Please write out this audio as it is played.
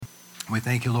We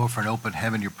thank you, Lord, for an open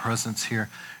heaven, your presence here.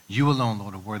 You alone,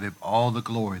 Lord, are worthy of all the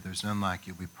glory. There's none like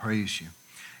you. We praise you.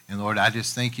 And Lord, I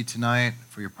just thank you tonight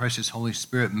for your precious Holy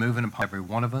Spirit moving upon every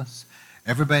one of us.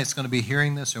 Everybody that's going to be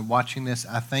hearing this or watching this,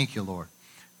 I thank you, Lord,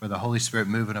 for the Holy Spirit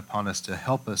moving upon us to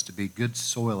help us to be good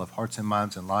soil of hearts and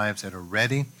minds and lives that are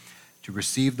ready to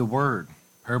receive the word.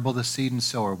 Parable of the seed and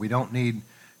sower. We don't need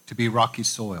to be rocky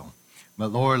soil.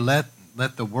 But Lord, let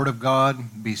the word of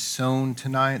God be sown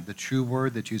tonight, the true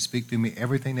word that you speak through me,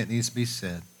 everything that needs to be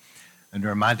said.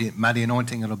 Under a mighty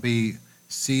anointing, it'll be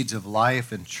seeds of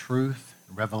life and truth,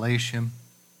 revelation,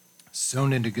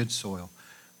 sown into good soil,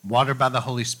 watered by the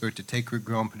Holy Spirit to take root,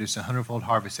 grow, and produce a hundredfold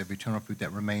harvest of eternal fruit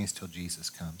that remains till Jesus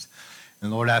comes.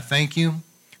 And Lord, I thank you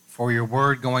for your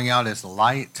word going out as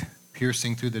light,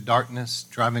 piercing through the darkness,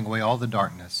 driving away all the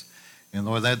darkness. And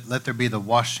Lord, let there be the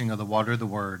washing of the water of the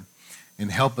word.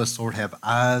 And help us, Lord, have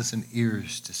eyes and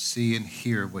ears to see and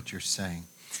hear what you're saying.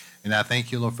 And I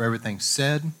thank you, Lord, for everything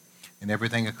said and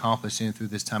everything accomplished in through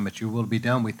this time that your will be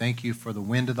done. We thank you for the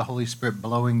wind of the Holy Spirit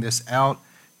blowing this out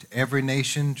to every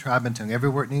nation, tribe, and tongue,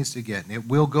 everywhere it needs to get. And it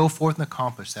will go forth and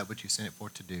accomplish that which you sent it for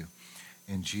to do.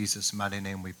 In Jesus' mighty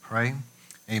name we pray.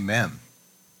 Amen.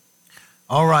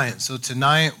 All right, so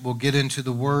tonight we'll get into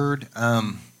the word.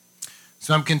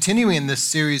 So I'm continuing this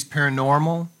series,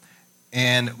 Paranormal.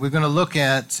 And we're going to look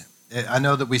at, I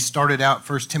know that we started out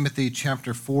 1 Timothy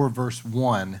chapter 4, verse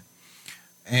 1,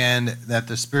 and that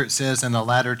the Spirit says, in the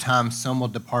latter times some will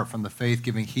depart from the faith,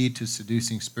 giving heed to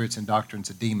seducing spirits and doctrines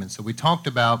of demons. So we talked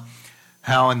about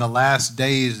how in the last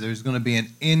days there's going to be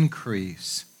an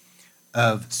increase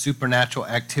of supernatural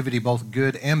activity, both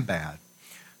good and bad.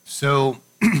 So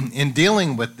in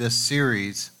dealing with this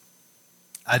series,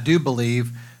 I do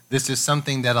believe this is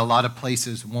something that a lot of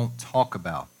places won't talk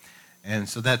about. And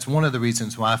so that's one of the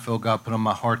reasons why I feel God put on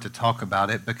my heart to talk about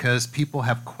it, because people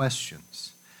have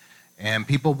questions and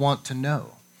people want to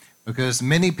know. Because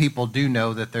many people do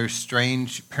know that there's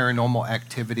strange paranormal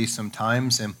activity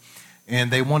sometimes, and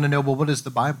they want to know, well, what does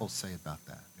the Bible say about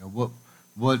that? You know,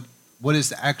 what is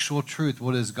the actual truth?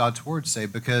 What does God's word say?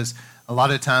 Because a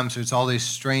lot of times there's all these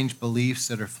strange beliefs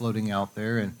that are floating out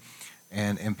there,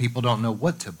 and people don't know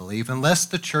what to believe unless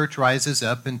the church rises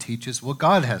up and teaches what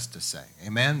God has to say.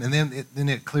 Amen? And then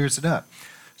it clears it up.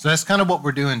 So that's kind of what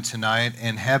we're doing tonight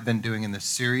and have been doing in this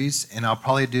series, and I'll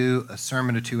probably do a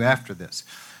sermon or two after this.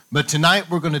 But tonight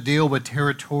we're going to deal with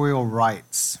territorial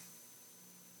rights.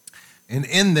 And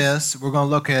in this, we're going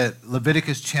to look at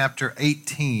Leviticus chapter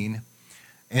 18,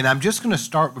 and I'm just going to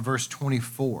start with verse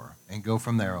 24 and go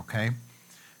from there, okay?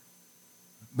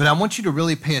 But I want you to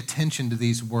really pay attention to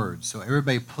these words. So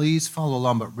everybody, please follow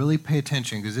along, but really pay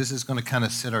attention, because this is going to kind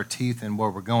of set our teeth in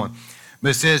where we're going.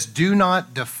 But it says, do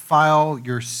not defile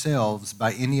yourselves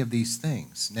by any of these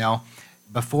things. Now,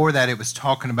 before that, it was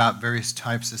talking about various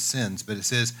types of sins, but it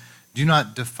says, do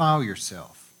not defile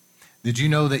yourself. Did you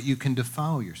know that you can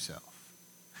defile yourself?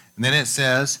 And then it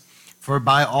says, for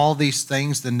by all these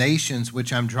things, the nations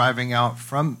which I'm driving out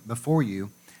from before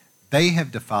you, they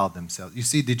have defiled themselves. You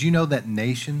see, did you know that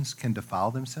nations can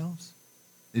defile themselves?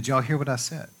 Did y'all hear what I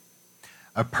said?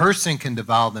 A person can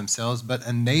defile themselves, but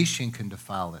a nation can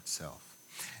defile itself.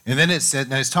 And then it said,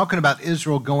 now it's talking about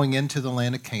Israel going into the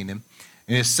land of Canaan,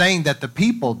 and it's saying that the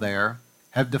people there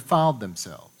have defiled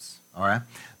themselves. All right?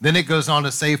 Then it goes on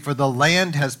to say, for the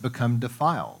land has become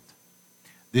defiled.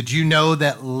 Did you know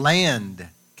that land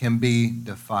can be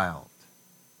defiled?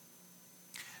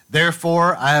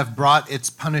 Therefore, I have brought its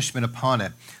punishment upon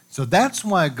it. So that's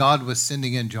why God was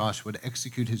sending in Joshua to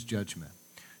execute his judgment,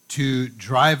 to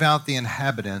drive out the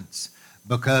inhabitants,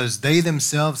 because they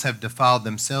themselves have defiled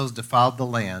themselves, defiled the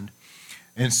land.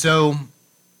 And so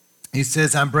he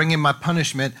says, I'm bringing my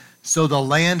punishment, so the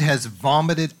land has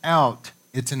vomited out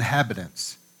its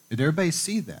inhabitants. Did everybody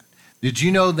see that? Did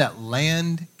you know that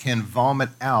land can vomit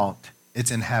out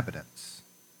its inhabitants?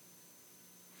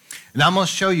 And I'm going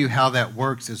to show you how that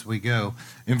works as we go.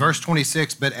 In verse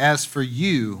 26, but as for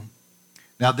you,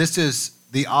 now this is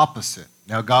the opposite.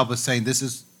 Now God was saying this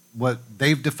is what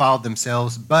they've defiled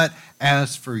themselves, but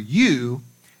as for you,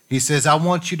 he says, I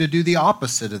want you to do the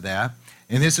opposite of that.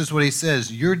 And this is what he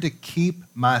says, you're to keep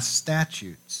my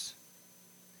statutes,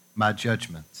 my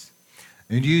judgments.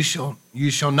 And you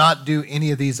shall not do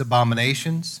any of these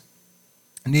abominations,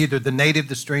 neither the native,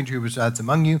 the stranger who resides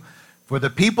among you. For the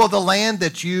people of the land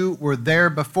that you were there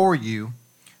before you,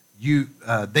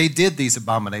 they did these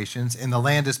abominations, and the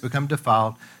land has become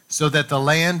defiled, so that the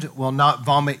land will not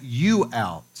vomit you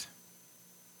out,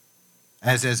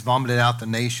 as has vomited out the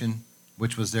nation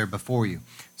which was there before you.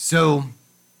 So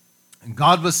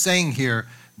God was saying here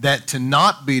that to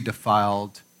not be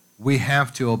defiled, we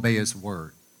have to obey his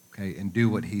word. okay, and do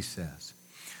what he says.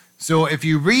 So if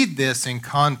you read this in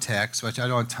context, which I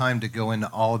don't have time to go into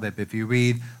all of it, but if you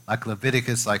read like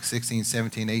Leviticus, like 16,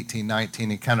 17, 18,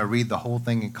 19, and kind of read the whole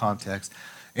thing in context,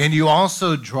 and you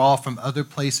also draw from other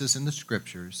places in the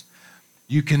scriptures,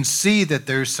 you can see that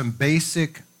there's some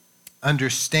basic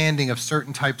understanding of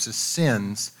certain types of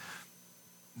sins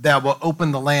that will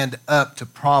open the land up to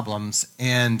problems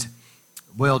and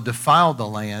will defile the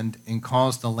land and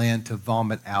cause the land to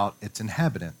vomit out its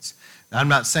inhabitants. Now, I'm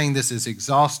not saying this is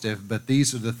exhaustive, but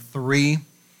these are the three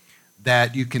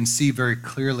that you can see very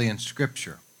clearly in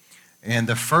Scripture. And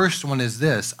the first one is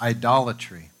this: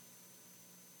 idolatry.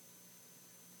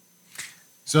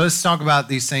 So let's talk about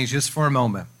these things just for a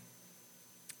moment.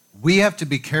 We have to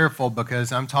be careful,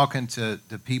 because I'm talking to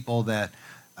people that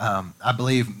I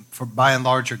believe, by and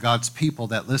large, are God's people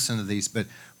that listen to these, but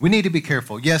we need to be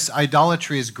careful. Yes,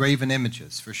 idolatry is graven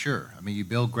images, for sure. I mean, you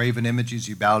build graven images,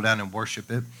 you bow down and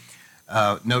worship it.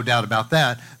 No doubt about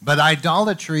that. But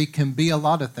idolatry can be a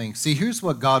lot of things. See, here's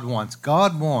what God wants.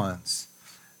 God wants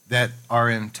that our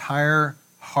entire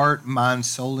heart, mind,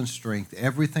 soul, and strength,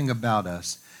 everything about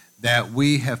us, that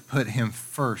we have put him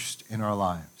first in our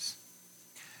lives.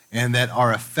 And that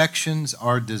our affections,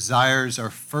 our desires are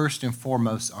first and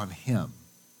foremost on him.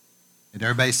 Did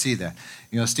everybody see that?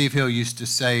 You know, Steve Hill used to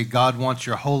say, God wants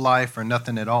your whole life or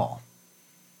nothing at all.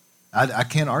 I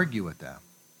can't argue with that,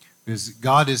 because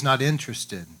God is not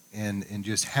interested in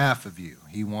just half of you.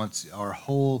 He wants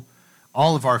all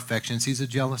of our affections. He's a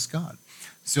jealous God.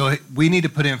 So we need to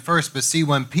put him first. But see,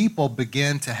 when people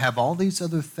begin to have all these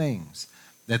other things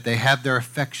that they have their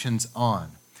affections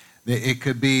on, it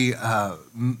could be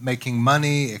making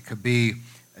money, it could be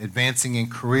advancing in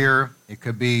career, it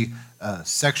could be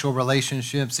sexual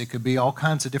relationships, it could be all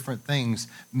kinds of different things,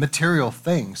 material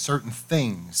things, certain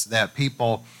things that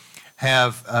people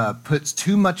have puts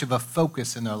too much of a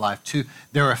focus in their life.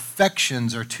 Their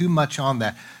affections are too much on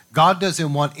that. God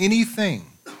doesn't want anything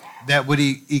that would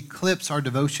eclipse our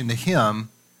devotion to him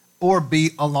or be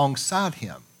alongside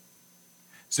him.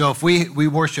 So if we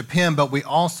worship him, but we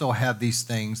also have these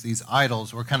things, these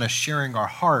idols, we're kind of sharing our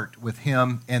heart with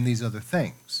him and these other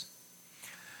things.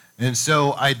 And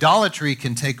so idolatry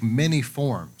can take many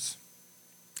forms.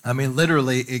 I mean,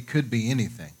 literally, it could be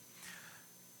anything.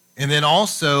 And then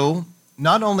also,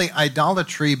 not only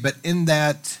idolatry, but in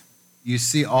that you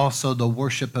see also the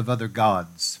worship of other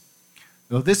gods.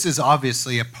 So this is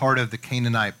obviously a part of the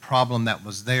Canaanite problem that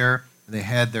was there. They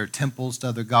had their temples to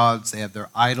other gods. They had their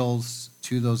idols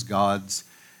to those gods,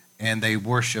 and they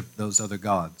worshiped those other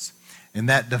gods. And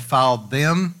that defiled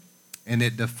them, and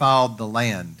it defiled the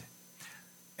land.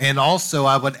 And also,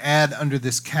 I would add under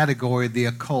this category the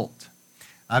occult.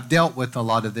 I've dealt with a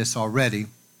lot of this already.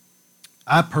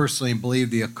 I personally believe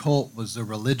the occult was the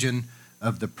religion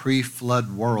of the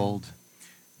pre-flood world,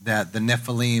 that the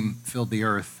Nephilim filled the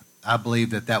earth. I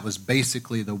believe that was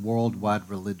basically the worldwide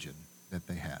religion that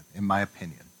they had, in my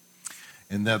opinion.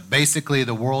 And basically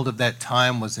the world of that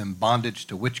time was in bondage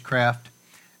to witchcraft,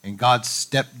 and God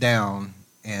stepped down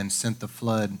and sent the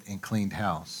flood and cleaned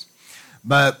house.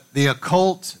 But the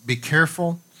occult, be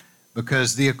careful,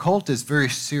 because the occult is very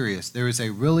serious. There is a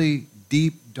really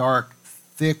deep, dark,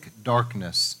 thick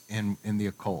darkness in the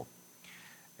occult.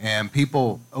 And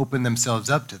people open themselves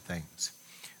up to things.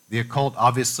 The occult,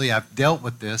 obviously, I've dealt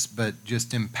with this, but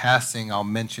just in passing, I'll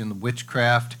mention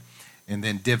witchcraft, and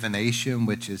then divination,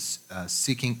 which is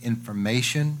seeking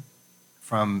information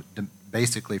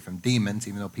basically from demons,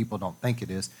 even though people don't think it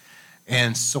is,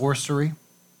 and sorcery,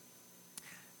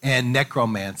 and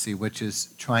necromancy, which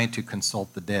is trying to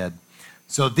consult the dead.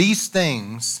 So these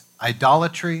things,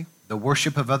 idolatry, the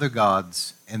worship of other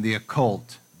gods, and the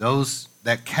occult,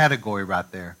 that category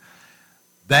right there,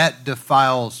 that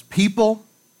defiles people,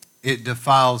 it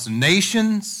defiles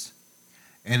nations,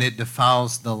 and it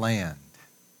defiles the land.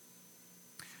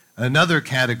 Another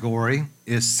category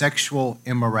is sexual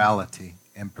immorality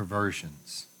and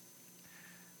perversions.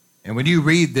 And when you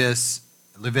read this,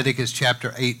 Leviticus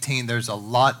chapter 18, there's a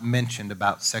lot mentioned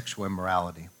about sexual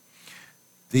immorality.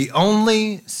 The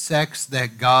only sex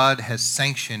that God has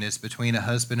sanctioned is between a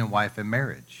husband and wife in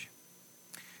marriage.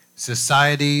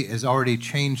 Society has already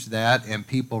changed that, and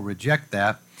people reject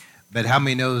that. But how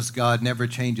many knows God never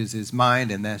changes his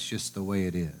mind, and that's just the way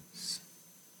it is?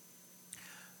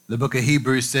 The book of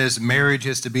Hebrews says marriage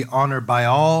is to be honored by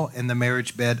all, and the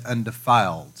marriage bed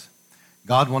undefiled.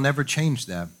 God will never change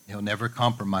that. He'll never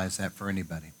compromise that for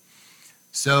anybody.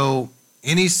 So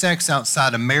any sex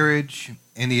outside of marriage,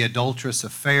 any adulterous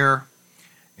affair,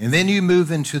 and then you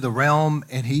move into the realm,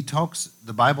 and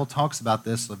the Bible talks about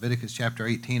this, Leviticus chapter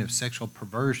 18, of sexual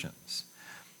perversions.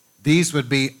 These would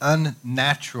be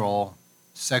unnatural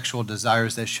sexual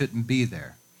desires that shouldn't be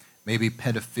there. Maybe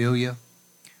pedophilia,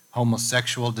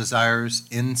 homosexual desires,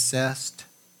 incest,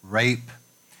 rape,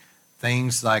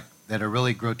 things like that are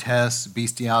really grotesque,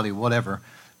 bestiality, whatever.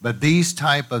 But these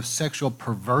type of sexual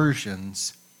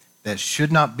perversions that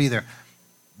should not be there.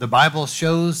 The Bible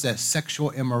shows that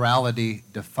sexual immorality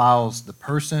defiles the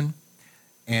person,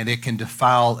 and it can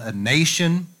defile a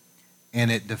nation, and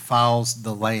it defiles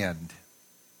the land.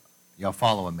 Y'all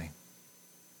following me?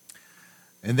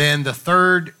 And then the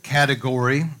third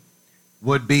category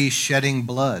would be shedding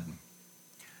blood.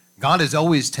 God has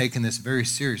always taken this very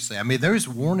seriously. I mean, there's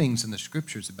warnings in the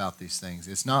scriptures about these things.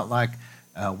 It's not like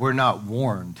we're not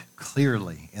warned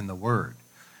clearly in the Word.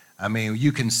 I mean,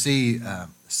 you can see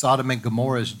Sodom and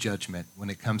Gomorrah's judgment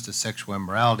when it comes to sexual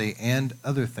immorality and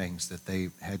other things that they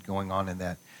had going on in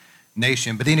that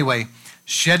nation. But anyway,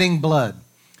 shedding blood.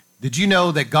 Did you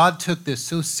know that God took this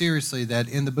so seriously that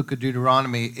in the book of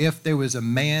Deuteronomy, if there was a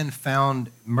man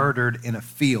found murdered in a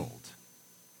field,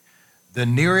 the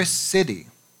nearest city,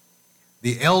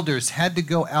 the elders had to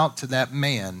go out to that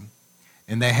man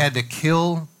and they had to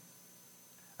kill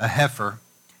a heifer,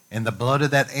 and the blood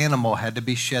of that animal had to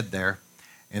be shed there.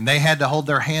 And they had to hold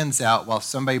their hands out while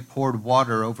somebody poured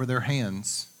water over their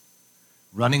hands,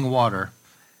 running water.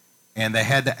 And they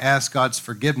had to ask God's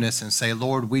forgiveness and say,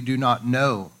 Lord, we do not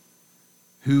know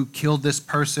who killed this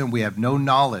person. We have no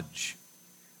knowledge,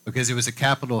 because it was a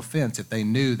capital offense. If they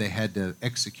knew, they had to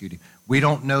execute him. We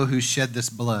don't know who shed this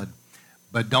blood,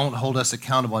 but don't hold us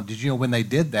accountable. And did you know when they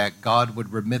did that, God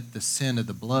would remit the sin of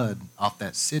the blood off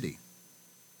that city?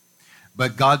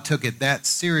 But God took it that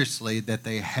seriously that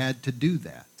they had to do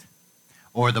that,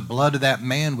 or the blood of that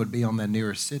man would be on the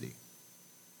nearest city.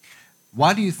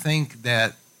 Why do you think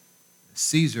that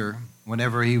Caesar,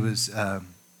 whenever he was,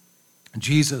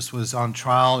 Jesus was on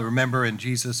trial, remember, and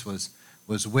Jesus was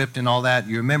whipped and all that?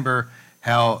 You remember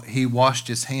how he washed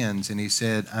his hands and he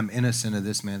said, I'm innocent of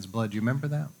this man's blood. Do you remember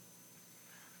that?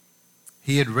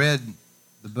 He had read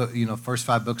the book, first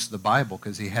 5 books of the Bible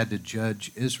because he had to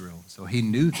judge Israel. So he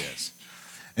knew this.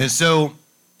 And so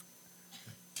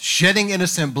shedding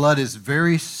innocent blood is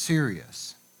very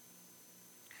serious.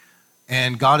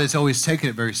 And God has always taken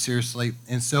it very seriously.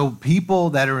 And so people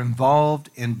that are involved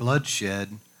in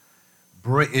bloodshed,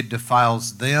 it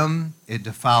defiles them, it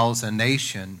defiles a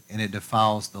nation, and it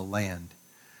defiles the land.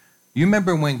 You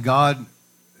remember when God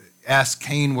asked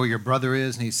Cain where your brother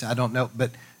is, and he said, I don't know.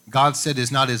 But God said,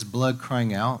 is not his blood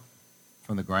crying out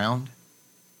from the ground?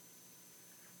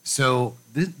 So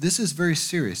this is very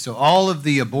serious. So all of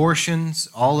the abortions,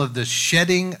 all of the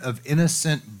shedding of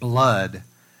innocent blood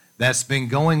that's been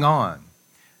going on,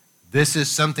 this is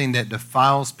something that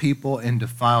defiles people and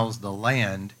defiles the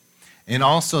land. And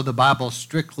also the Bible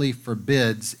strictly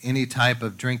forbids any type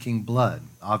of drinking blood.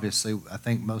 Obviously, I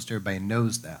think most everybody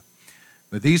knows that.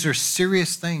 But these are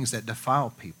serious things that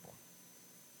defile people.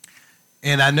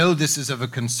 And I know this is of a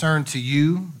concern to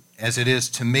you as it is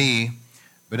to me,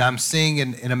 but I'm seeing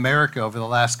in America over the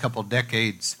last couple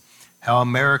decades how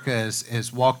America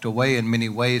has walked away in many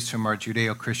ways from our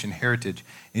Judeo-Christian heritage.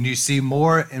 And you see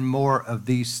more and more of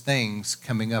these things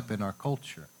coming up in our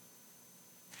culture.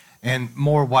 And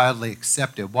more widely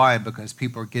accepted. Why? Because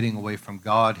people are getting away from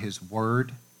God, His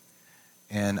Word,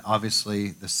 and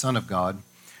obviously the Son of God.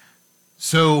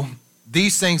 So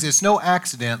these things, it's no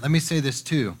accident. Let me say this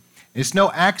too. It's no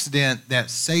accident that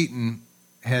Satan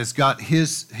has got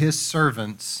his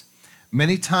servants.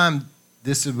 Many times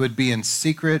this would be in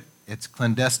secret. It's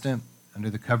clandestine, under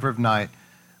the cover of night.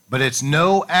 But it's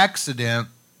no accident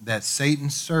that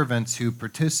Satan's servants who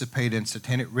participate in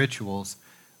satanic rituals,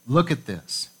 look at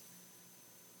this.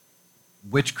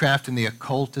 Witchcraft and the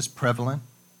occult is prevalent.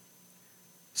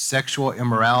 Sexual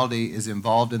immorality is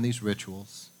involved in these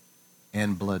rituals,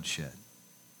 and bloodshed.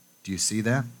 Do you see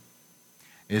that?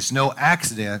 It's no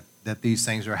accident that these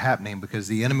things are happening, because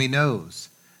the enemy knows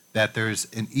that there's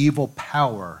an evil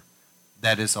power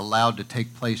that is allowed to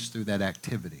take place through that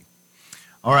activity.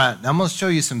 All right, now I'm going to show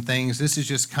you some things. This is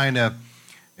just kind of,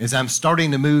 as I'm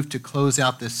starting to move to close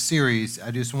out this series, I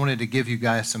just wanted to give you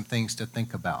guys some things to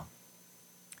think about.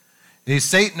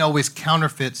 Satan always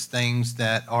counterfeits things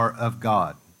that are of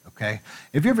God, okay?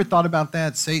 Have you ever thought about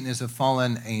that? Satan is a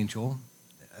fallen angel,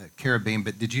 cherubim,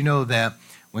 but did you know that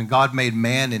when God made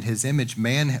man in His image,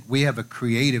 we have a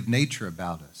creative nature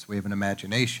about us. We have an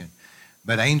imagination,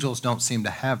 but angels don't seem to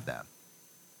have that.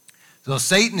 So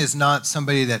Satan is not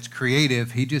somebody that's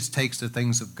creative. He just takes the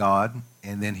things of God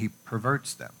and then he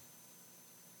perverts them.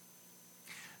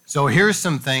 So here's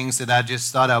some things that I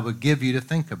just thought I would give you to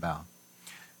think about.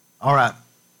 All right,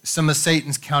 some of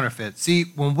Satan's counterfeits. See,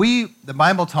 the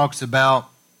Bible talks about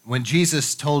when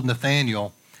Jesus told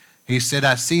Nathanael, he said,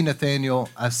 I see, Nathanael,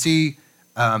 I see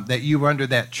that you were under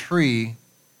that tree.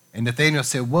 And Nathanael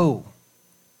said, whoa,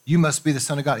 you must be the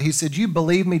Son of God. He said, you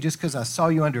believe me just because I saw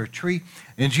you under a tree?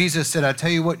 And Jesus said, I tell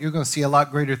you what, you're going to see a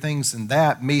lot greater things than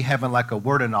that, me having like a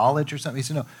word of knowledge or something. He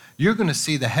said, no, you're going to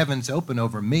see the heavens open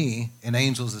over me and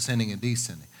angels ascending and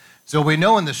descending. So we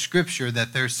know in the scripture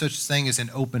that there's such a thing as an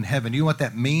open heaven. You know what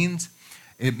that means?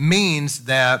 It means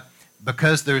that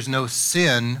because there's no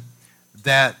sin,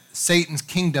 that Satan's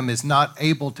kingdom is not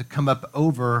able to come up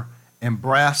over and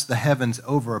brass the heavens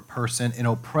over a person and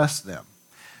oppress them.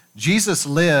 Jesus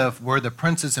lived where the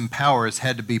princes and powers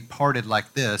had to be parted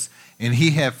like this, and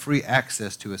he had free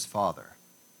access to his Father.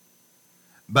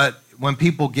 But when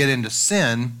people get into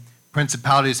sin,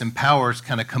 principalities and powers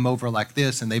kind of come over like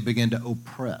this, and they begin to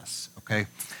oppress, okay?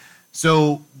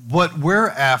 So what we're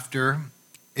after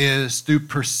is through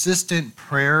persistent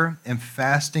prayer and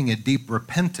fasting and deep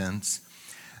repentance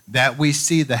that we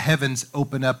see the heavens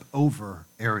open up over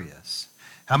areas.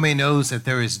 How many knows that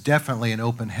there is definitely an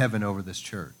open heaven over this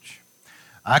church?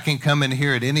 I can come in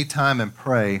here at any time and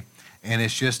pray, and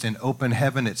it's just an open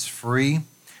heaven. It's free.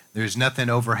 There's nothing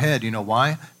overhead. You know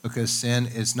why? Because sin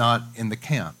is not in the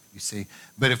camp, you see.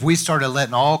 But if we started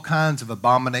letting all kinds of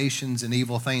abominations and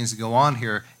evil things go on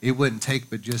here, it wouldn't take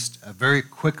but just a very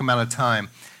quick amount of time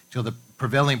till the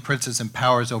prevailing princes and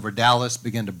powers over Dallas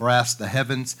begin to brass the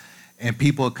heavens, and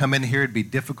people would come in here. It'd be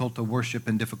difficult to worship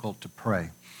and difficult to pray.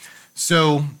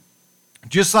 So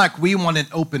just like we want an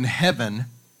open heaven,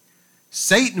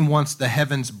 Satan wants the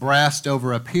heavens brassed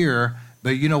over up here,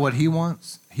 but you know what he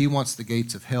wants? He wants the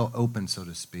gates of hell open, so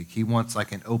to speak. He wants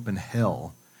like an open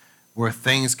hell where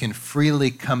things can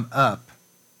freely come up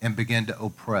and begin to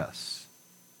oppress.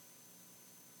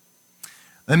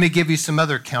 Let me give you some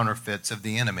other counterfeits of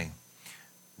the enemy.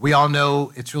 We all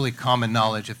know, it's really common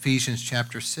knowledge, Ephesians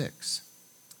chapter 6,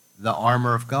 the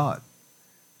armor of God.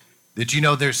 Did you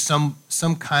know there's some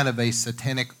kind of a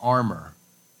satanic armor,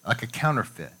 like a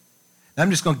counterfeit? And I'm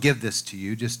just going to give this to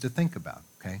you just to think about,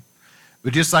 okay?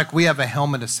 But just like we have a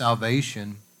helmet of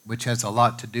salvation, which has a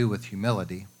lot to do with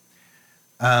humility,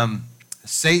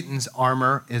 Satan's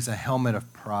armor is a helmet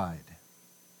of pride.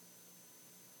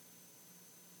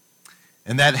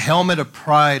 And that helmet of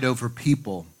pride over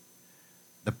people,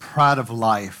 the pride of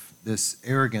life, this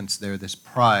arrogance there, this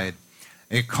pride,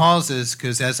 it causes,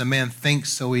 because as a man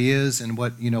thinks, so he is, and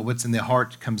what's in the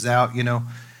heart comes out,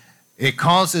 it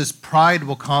causes, pride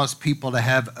will cause people to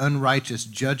have unrighteous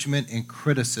judgment and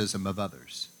criticism of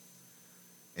others.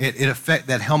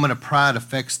 That helmet of pride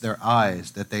affects their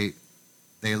eyes, that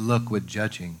they look with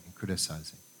judging and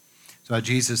criticizing. So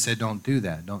Jesus said, don't do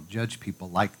that. Don't judge people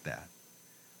like that.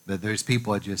 But there's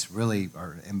people that just really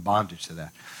are in bondage to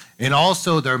that. And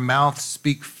also their mouth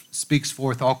speaks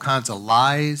forth all kinds of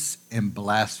lies and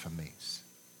blasphemies.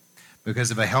 Because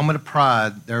of a helmet of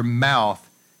pride, their mouth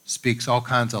speaks all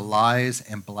kinds of lies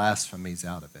and blasphemies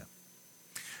out of it.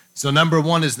 So number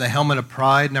one is the helmet of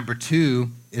pride. Number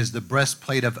two is the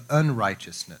breastplate of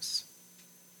unrighteousness.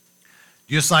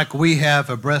 Just like we have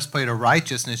a breastplate of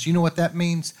righteousness, you know what that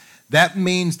means? That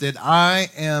means that I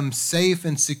am safe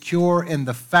and secure in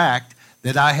the fact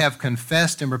that I have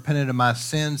confessed and repented of my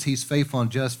sins. He's faithful and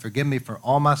just, forgive me for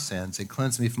all my sins and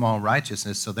cleanse me from all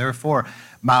unrighteousness. So therefore,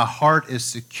 my heart is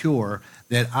secure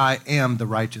that I am the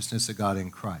righteousness of God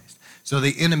in Christ. So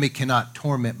the enemy cannot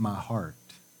torment my heart.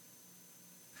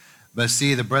 But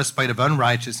see, the breastplate of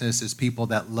unrighteousness is people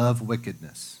that love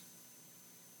wickedness.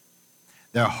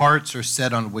 Their hearts are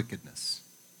set on wickedness.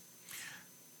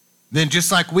 Then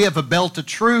just like we have a belt of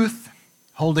truth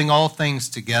holding all things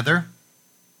together,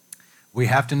 we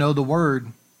have to know the Word.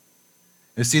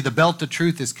 You see, the belt of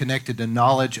truth is connected to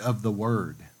knowledge of the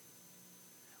Word.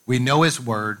 We know His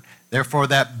Word. Therefore,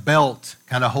 that belt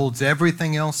kind of holds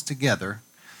everything else together.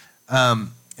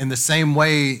 In the same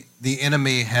way, the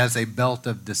enemy has a belt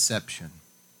of deception.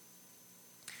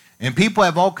 And people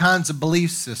have all kinds of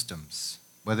belief systems,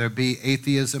 whether it be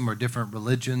atheism or different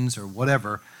religions or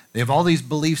whatever. They have all these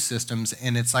belief systems,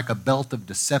 and it's like a belt of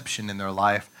deception in their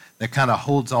life that kind of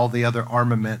holds all the other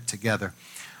armament together.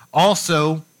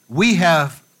 Also, we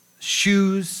have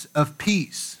shoes of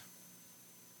peace.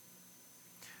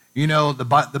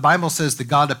 The Bible says the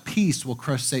God of peace will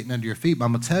crush Satan under your feet. But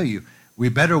I'm going to tell you, we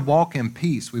better walk in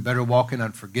peace. We better walk in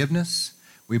unforgiveness.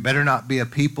 We better not be a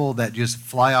people that just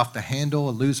fly off the handle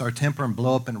and lose our temper and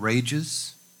blow up in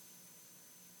rages.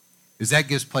 Because that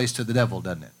gives place to the devil,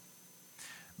 doesn't it?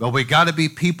 But we got to be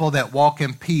people that walk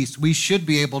in peace. We should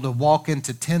be able to walk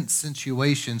into tense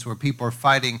situations where people are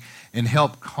fighting and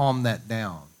help calm that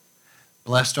down.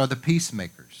 Blessed are the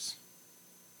peacemakers.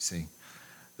 See?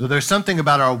 So there's something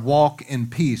about our walk in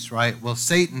peace, right? Well,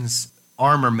 Satan's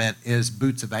armament is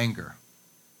boots of anger.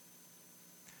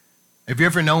 Have you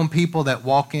ever known people that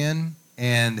walk in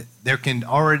and there can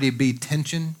already be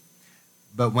tension,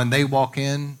 but when they walk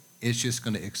in, it's just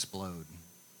going to explode?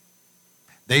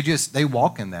 They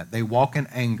walk in that. They walk in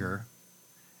anger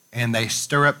and they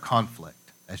stir up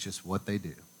conflict. That's just what they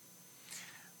do.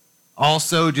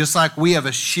 Also, just like we have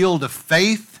a shield of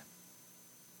faith,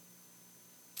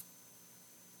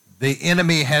 the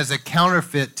enemy has a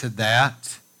counterfeit to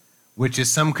that, which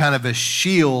is some kind of a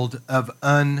shield of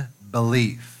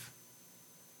unbelief.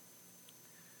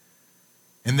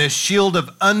 And this shield of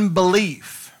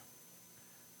unbelief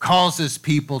causes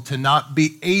people to not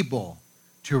be able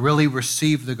to really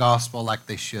receive the gospel like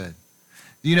they should.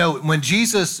 You know, when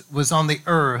Jesus was on the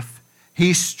earth,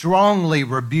 he strongly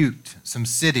rebuked some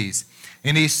cities.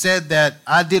 And he said that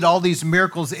I did all these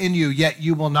miracles in you, yet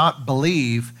you will not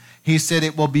believe. He said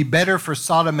it will be better for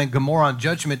Sodom and Gomorrah on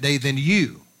Judgment Day than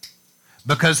you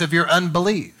because of your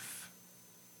unbelief.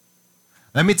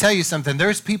 Let me tell you something.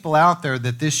 There's people out there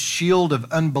that this shield of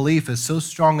unbelief is so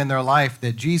strong in their life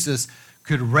that Jesus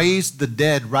could raise the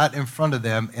dead right in front of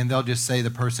them, and they'll just say the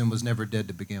person was never dead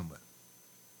to begin with.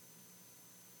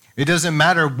 It doesn't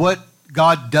matter what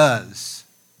God does,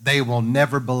 they will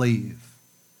never believe.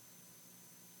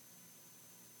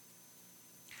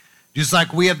 Just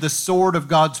like we have the sword of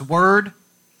God's word,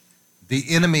 the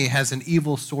enemy has an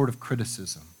evil sword of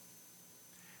criticism.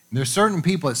 And there's certain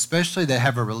people, especially that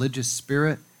have a religious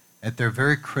spirit, that they're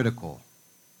very critical.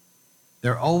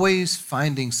 They're always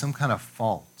finding some kind of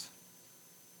fault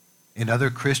in other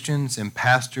Christians and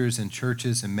pastors and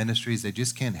churches and ministries. They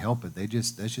just can't help it.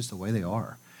 That's just the way they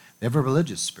are. They have a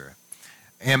religious spirit.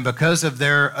 And because of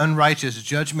their unrighteous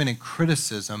judgment and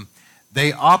criticism,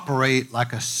 they operate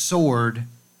like a sword,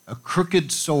 a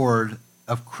crooked sword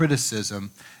of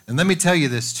criticism. And let me tell you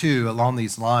this too, along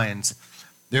these lines.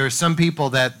 There are some people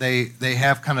that they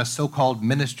have kind of so-called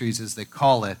ministries, as they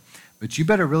call it, but you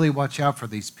better really watch out for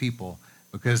these people,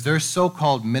 because their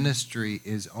so-called ministry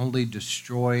is only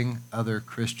destroying other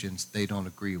Christians they don't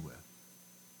agree with.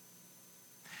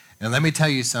 And let me tell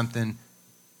you something.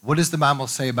 What does the Bible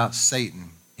say about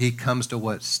Satan? He comes to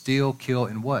what? Steal, kill,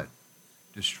 and what?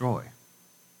 Destroy.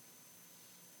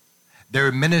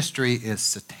 Their ministry is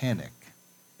satanic.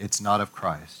 It's not of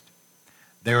Christ.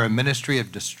 They're a ministry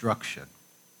of destruction.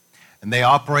 And they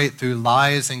operate through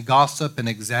lies and gossip and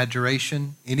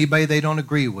exaggeration. Anybody they don't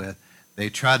agree with, they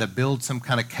try to build some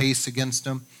kind of case against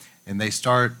them, and they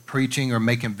start preaching or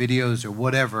making videos or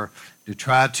whatever to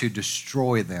try to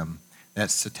destroy them.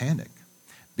 That's satanic.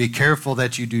 Be careful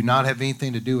that you do not have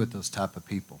anything to do with those type of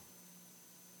people.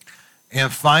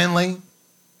 And finally,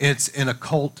 it's an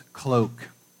occult cloak.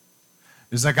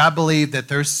 It's like I believe that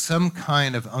there's some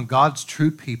kind of, on God's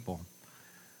true people,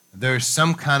 there's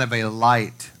some kind of a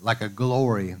light, like a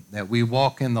glory, that we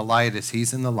walk in the light as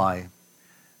he's in the light.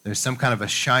 There's some kind of a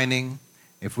shining.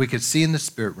 If we could see in the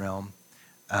spirit realm,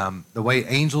 the way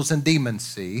angels and demons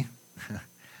see,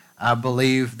 I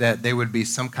believe that there would be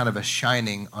some kind of a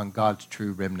shining on God's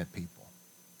true remnant people.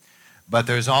 But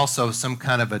there's also some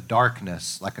kind of a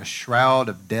darkness, like a shroud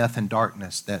of death and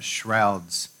darkness that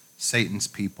shrouds Satan's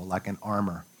people like an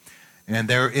armor. And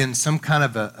they're in some kind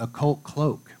of a occult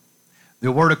cloak.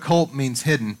 The word occult means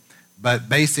hidden, but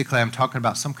basically I'm talking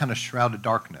about some kind of shroud of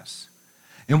darkness.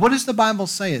 And what does the Bible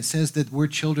say? It says that we're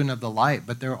children of the light,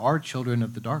 but there are children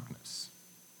of the darkness.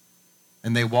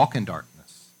 And they walk in darkness.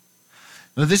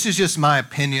 Now, this is just my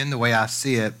opinion, the way I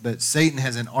see it, but Satan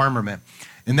has an armament.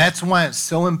 And that's why it's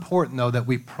so important, though, that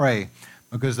we pray.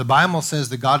 Because the Bible says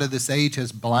the God of this age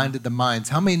has blinded the minds.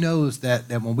 How many knows that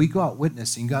when we go out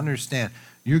witnessing, you got to understand,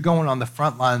 you're going on the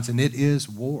front lines and it is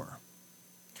war.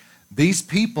 These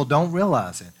people don't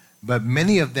realize it, but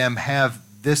many of them have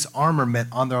this armament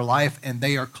on their life and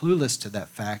they are clueless to that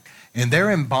fact. And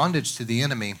they're in bondage to the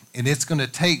enemy. And it's going to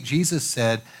take, Jesus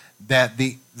said, that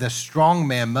the strong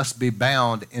man must be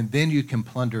bound and then you can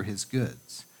plunder his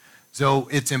goods. So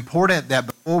it's important that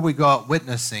before we go out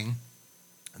witnessing,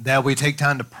 that we take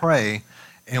time to pray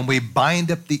and we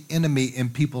bind up the enemy in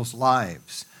people's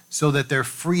lives so that they're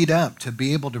freed up to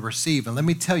be able to receive. And let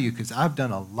me tell you, because I've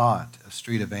done a lot of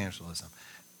street evangelism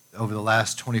over the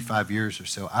last 25 years or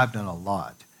so, I've done a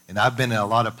lot. And I've been in a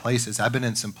lot of places. I've been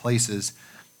in some places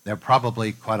that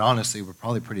probably, quite honestly, were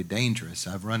probably pretty dangerous.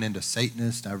 I've run into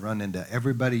Satanists. I've run into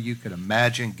everybody you could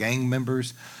imagine, gang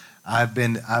members.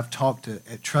 I've talked to,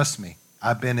 trust me,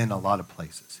 I've been in a lot of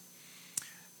places.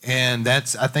 And I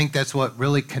think that's what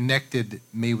really connected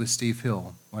me with Steve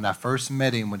Hill. When I first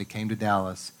met him, when he came to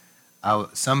Dallas,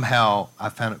 somehow I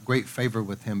found great favor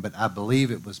with him, but I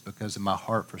believe it was because of my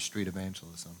heart for street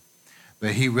evangelism.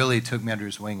 But he really took me under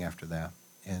his wing after that,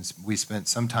 and we spent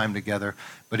some time together.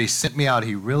 But he sent me out.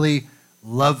 He really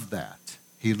loved that.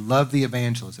 He loved the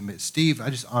evangelism. Steve, I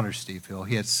just honor Steve Hill.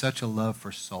 He had such a love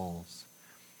for souls,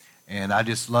 and I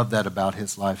just love that about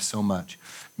his life so much.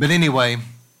 But anyway,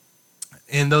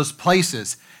 in those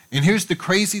places, and here's the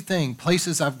crazy thing,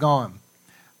 places I've gone.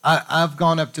 I've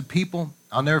gone up to people.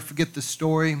 I'll never forget the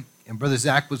story, and Brother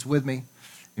Zach was with me,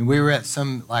 and we were at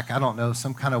some, like, I don't know,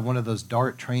 some kind of one of those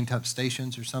DART train type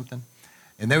stations or something,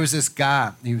 and there was this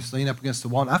guy. He was leaning up against the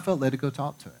wall, and I felt led to go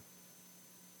talk to him.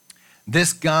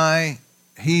 This guy,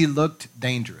 he looked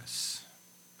dangerous.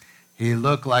 He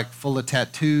looked like full of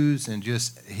tattoos, and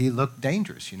he looked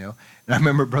dangerous, And I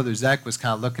remember Brother Zach was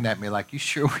kind of looking at me like, you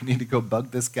sure we need to go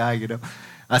bug this guy,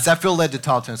 I said, I feel led to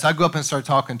talk to him. So I go up and start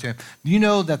talking to him. Do you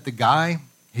know that the guy,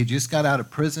 he just got out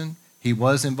of prison. He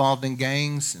was involved in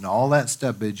gangs and all that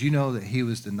stuff. But did you know that he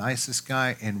was the nicest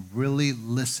guy and really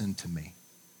listened to me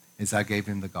as I gave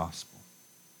him the gospel?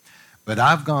 But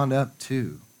I've gone up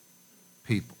to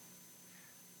people,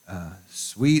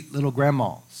 sweet little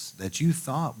grandmas that you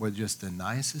thought were just the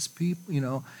nicest people,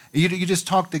 You just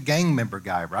talk to gang member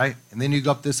guy, right? And then you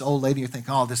go up to this old lady, you think,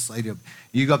 oh, this lady,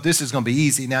 you go up, this is going to be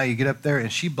easy. Now you get up there,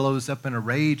 and she blows up in a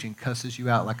rage and cusses you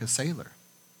out like a sailor.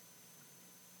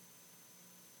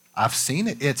 I've seen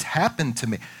it. It's happened to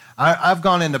me. I've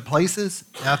gone into places,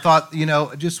 and I thought,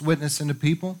 just witnessing to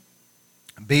people,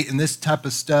 and this type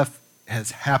of stuff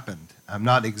has happened. I'm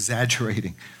not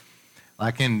exaggerating.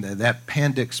 Like in that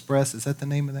Panda Express, is that the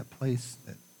name of that place?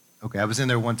 Okay, I was in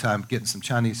there one time getting some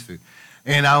Chinese food.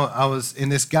 And I was in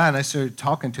this guy, and I started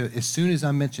talking to it. As soon as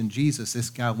I mentioned Jesus, this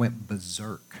guy went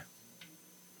berserk.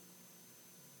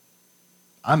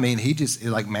 I mean, he just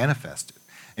manifested.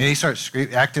 And he started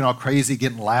screaming, acting all crazy,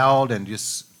 getting loud, and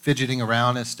just fidgeting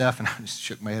around and stuff. And I just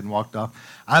shook my head and walked off.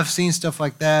 I've seen stuff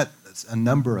like that a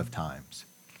number of times.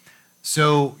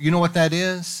 So you know what that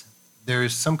is?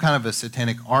 There's some kind of a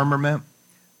satanic armament.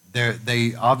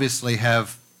 They obviously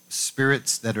have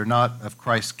spirits that are not of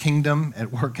Christ's kingdom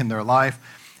at work in their life.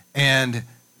 And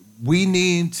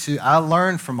I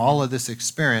learned from all of this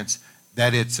experience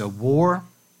that it's a war,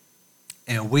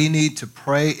 and we need to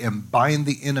pray and bind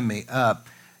the enemy up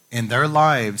in their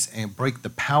lives and break the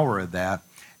power of that.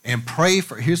 And pray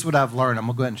for, here's what I've learned. I'm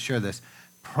going to go ahead and share this.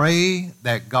 Pray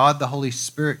that God, the Holy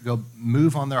Spirit, go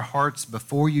move on their hearts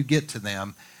before you get to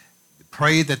them.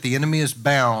 Pray that the enemy is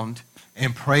bound,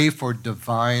 and pray for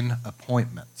divine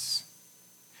appointments.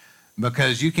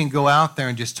 Because you can go out there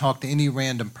and just talk to any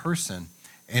random person,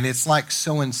 and it's like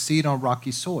sowing seed on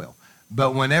rocky soil.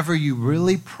 But whenever you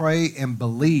really pray and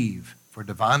believe for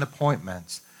divine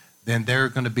appointments, then they're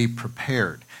going to be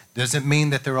prepared. Doesn't mean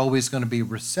that they're always going to be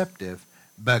receptive,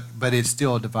 but it's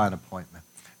still a divine appointment.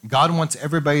 God wants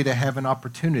everybody to have an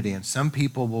opportunity, and some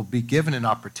people will be given an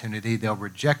opportunity, they'll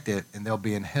reject it, and they'll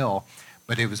be in hell.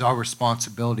 But it was our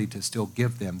responsibility to still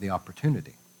give them the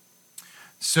opportunity.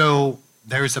 So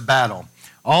there's a battle.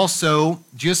 Also,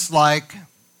 just like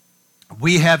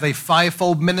we have a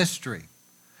fivefold ministry,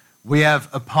 we have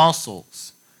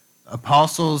apostles.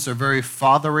 Apostles are very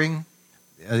fathering.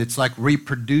 It's like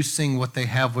reproducing what they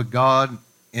have with God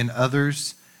in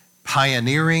others,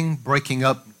 pioneering, breaking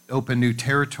up open new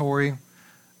territory,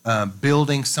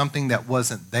 building something that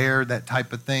wasn't there, that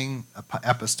type of thing,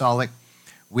 apostolic.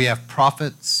 We have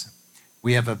prophets.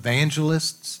 We have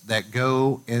evangelists that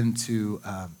go into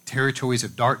territories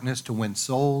of darkness to win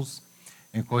souls.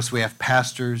 And, of course, we have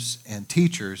pastors and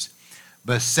teachers.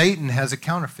 But Satan has a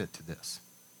counterfeit to this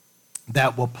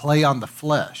that will play on the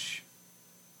flesh.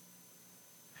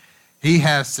 He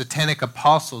has satanic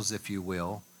apostles, if you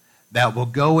will, that will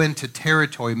go into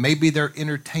territory. Maybe they're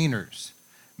entertainers.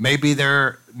 Maybe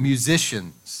they're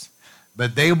musicians.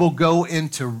 But they will go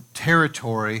into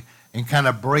territory and kind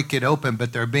of break it open,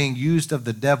 but they're being used of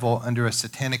the devil under a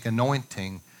satanic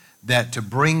anointing that to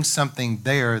bring something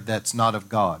there that's not of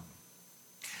God.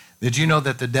 Did you know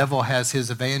that the devil has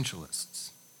his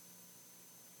evangelists?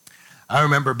 I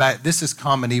remember back, this is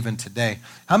common even today.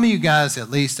 How many of you guys, at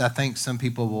least I think some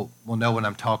people will know what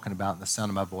I'm talking about in the sound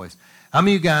of my voice. How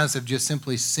many of you guys have just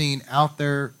simply seen out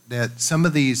there that some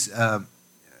of these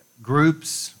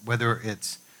groups, whether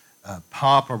it's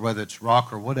pop or whether it's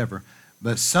rock or whatever,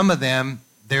 but some of them,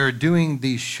 they're doing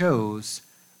these shows,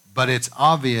 but it's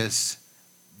obvious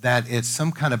that it's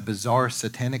some kind of bizarre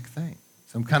satanic thing,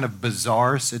 some kind of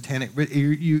bizarre satanic.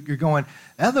 You're going,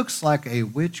 that looks like a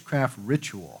witchcraft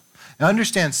ritual. Now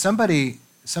understand, somebody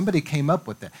came up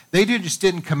with that. They just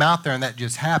didn't come out there and that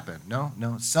just happened.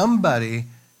 No, somebody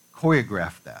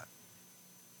choreographed that.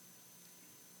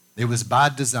 It was by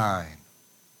design.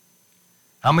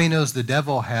 How many knows the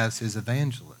devil has his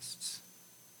evangelists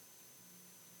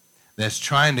that's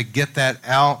trying to get that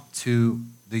out to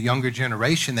the younger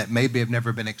generation that maybe have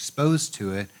never been exposed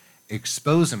to it,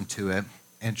 expose them to it,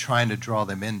 and trying to draw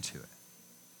them into it.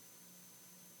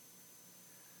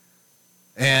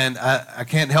 And I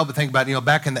can't help but think about,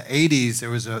 back in the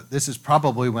 80s, this is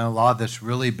probably when a lot of this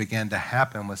really began to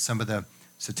happen with some of the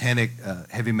satanic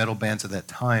heavy metal bands of that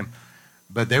time.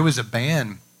 But there was a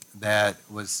band that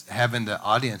was having the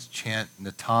audience chant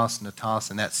Natas, Natas,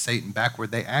 and that's Satan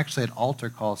backward. They actually had altar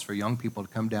calls for young people to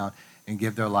come down and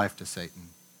give their life to Satan.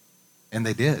 And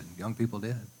they did. Young people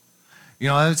did.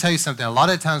 I'll tell you something. A lot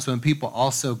of times when people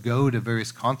also go to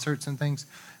various concerts and things,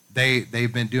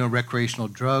 they've been doing recreational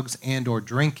drugs and or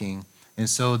drinking, and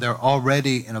so they're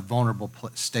already in a vulnerable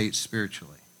state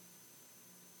spiritually.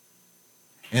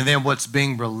 And then what's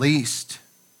being released,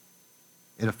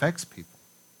 it affects people.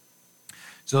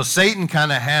 So Satan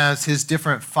kind of has his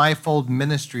different fivefold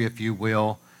ministry, if you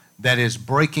will, that is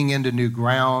breaking into new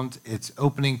ground. It's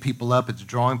opening people up. It's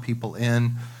drawing people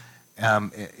in.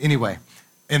 Anyway,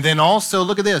 and then also,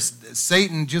 look at this.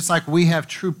 Satan, just like we have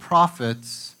true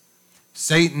prophets,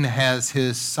 Satan has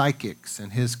his psychics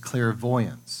and his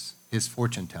clairvoyants, his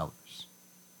fortune tellers.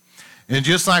 And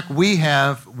just like we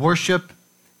have worship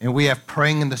and we have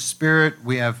praying in the Spirit,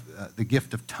 we have the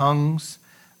gift of tongues,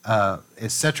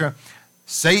 etc.,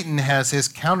 Satan has his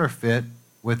counterfeit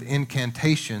with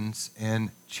incantations and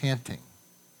chanting.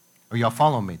 Are y'all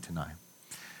following me tonight?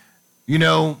 Do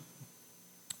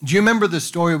you remember the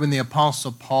story when the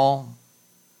Apostle Paul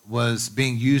was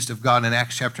being used of God in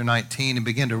Acts chapter 19 and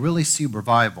began to really see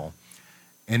revival?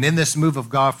 And in this move of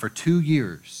God for 2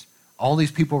 years, all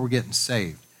these people were getting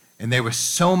saved. And there was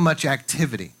so much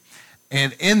activity.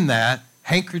 And in that,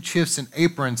 handkerchiefs and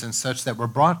aprons and such that were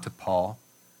brought to Paul,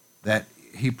 that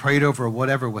he prayed over,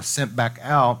 whatever was sent back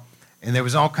out, and there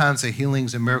was all kinds of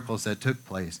healings and miracles that took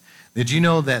place. Did you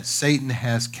know that Satan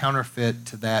has counterfeit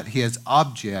to that? He has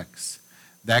objects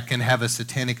that can have a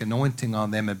satanic anointing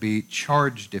on them and be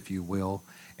charged, if you will,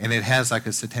 and it has like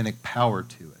a satanic power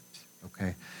to it,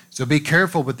 okay? So be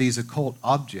careful with these occult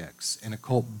objects and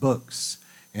occult books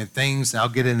and things, I'll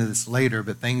get into this later,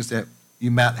 but things that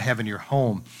you might have in your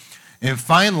home. And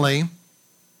finally,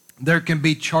 there can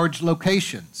be charged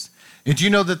locations. And do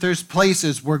you know that there's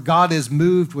places where God has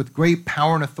moved with great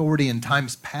power and authority in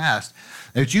times past,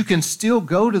 that you can still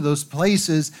go to those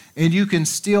places and you can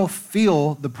still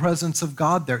feel the presence of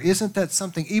God there? Isn't that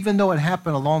something, even though it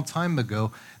happened a long time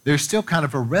ago, there's still kind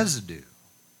of a residue?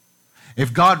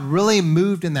 If God really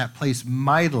moved in that place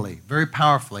mightily, very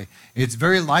powerfully, it's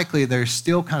very likely there's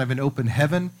still kind of an open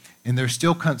heaven and there's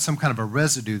still some kind of a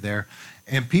residue there.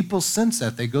 And people sense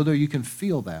that. They go there, you can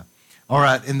feel that. All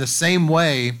right, in the same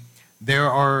way, there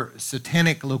are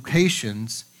satanic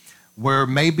locations where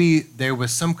maybe there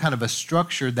was some kind of a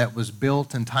structure that was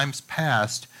built in times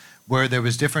past where there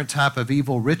was different type of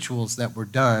evil rituals that were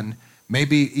done,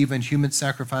 maybe even human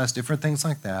sacrifice, different things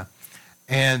like that.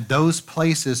 And those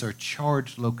places are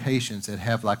charged locations that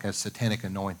have like a satanic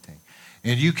anointing.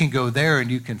 And you can go there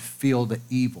and you can feel the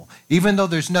evil. Even though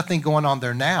there's nothing going on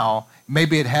there now,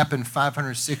 maybe it happened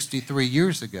 563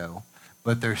 years ago,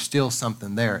 but there's still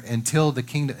something there until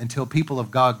people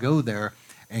of God go there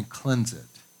and cleanse it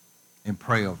and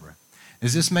pray over it.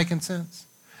 Is this making sense?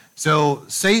 So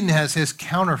Satan has his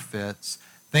counterfeits,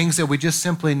 things that we just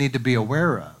simply need to be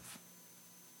aware of.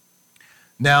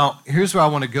 Now, here's where I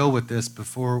want to go with this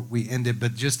before we end it,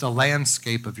 but just a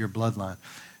landscape of your bloodline.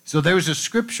 So there's a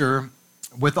scripture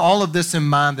with all of this in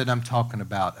mind that I'm talking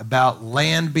about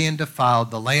land being defiled,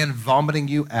 the land vomiting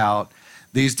you out,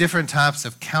 these different types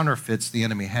of counterfeits the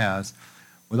enemy has.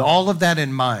 With all of that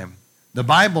in mind, the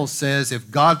Bible says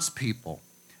if God's people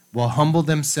will humble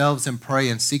themselves and pray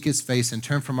and seek his face and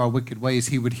turn from our wicked ways,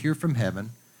 he would hear from heaven,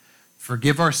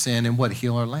 forgive our sin, and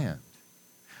heal our land.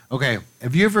 Okay,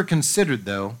 have you ever considered,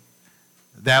 though,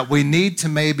 that we need to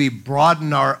maybe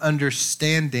broaden our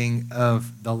understanding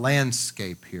of the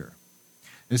landscape here?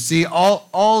 You see,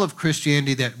 all of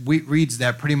Christianity that reads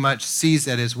that pretty much sees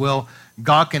that as, well,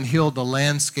 God can heal the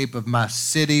landscape of my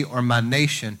city or my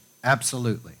nation.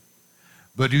 Absolutely.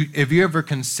 But have you ever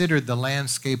considered the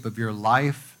landscape of your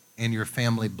life and your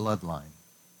family bloodline?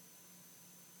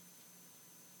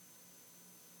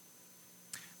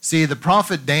 See, the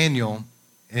prophet Daniel,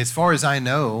 as far as I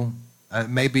know,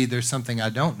 maybe there's something I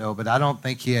don't know, but I don't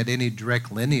think he had any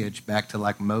direct lineage back to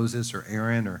like Moses or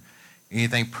Aaron or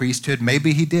anything priesthood.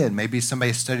 Maybe he did. Maybe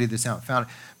somebody studied this out and found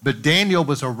it. But Daniel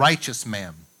was a righteous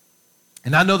man.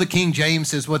 And I know the King James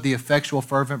says, what the effectual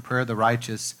fervent prayer of the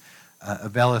righteous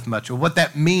availeth much. Well, what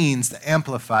that means, the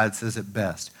Amplified says it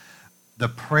best. The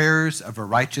prayers of a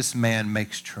righteous man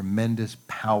makes tremendous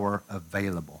power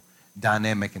available,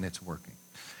 dynamic in its working.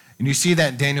 And you see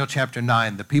that in Daniel chapter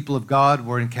 9. The people of God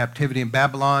were in captivity in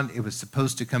Babylon. It was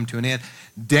supposed to come to an end.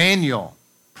 Daniel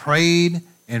prayed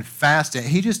and fasted.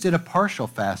 He just did a partial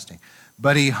fasting,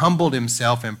 but he humbled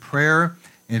himself in prayer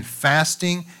and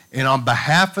fasting. And on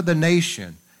behalf of the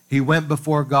nation, he went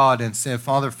before God and said,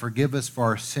 Father, forgive us for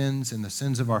our sins and the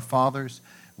sins of our fathers.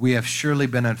 We have surely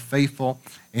been unfaithful.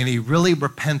 And he really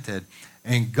repented.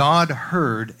 And God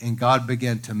heard, and God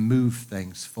began to move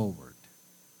things forward.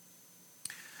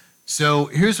 So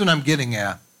here's what I'm getting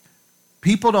at.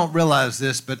 People don't realize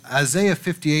this, but Isaiah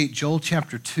 58, Joel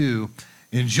chapter 2,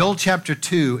 in Joel chapter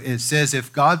 2, it says,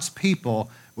 if God's people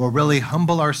will really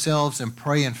humble ourselves and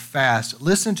pray and fast,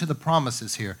 listen to the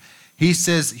promises here. He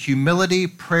says humility,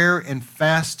 prayer, and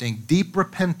fasting, deep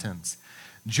repentance.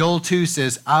 Joel 2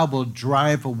 says, I will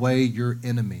drive away your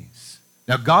enemies.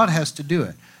 Now, God has to do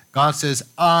it. God says,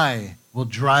 I will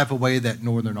drive away that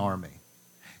northern army.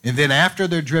 And then after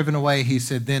they're driven away, he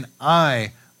said, then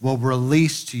I will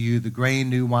release to you the grain,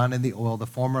 new wine, and the oil, the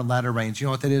former and latter rains. You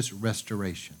know what that is?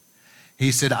 Restoration.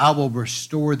 He said, I will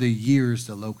restore the years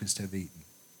the locusts have eaten.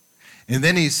 And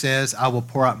then he says, I will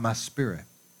pour out my spirit.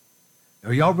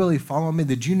 Are y'all really following me?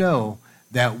 Did you know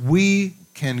that we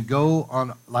can go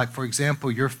on, like, for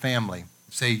example, your family,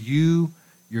 say you,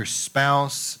 your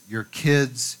spouse, your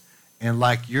kids, and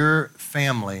like your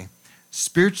family,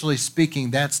 spiritually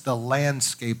speaking, that's the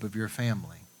landscape of your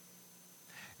family.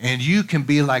 And you can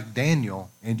be like Daniel,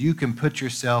 and you can put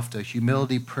yourself to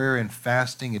humility, prayer, and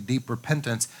fasting, and deep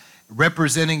repentance,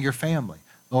 representing your family.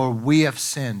 Lord, we have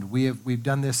sinned. We've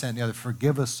done this, that, and the other.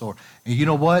 Forgive us, Lord. And you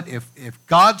know what? If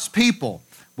God's people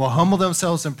will humble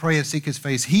themselves and pray and seek his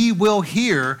face, he will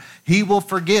hear, he will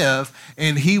forgive,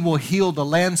 and he will heal the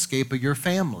landscape of your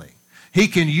family. He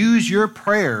can use your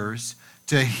prayers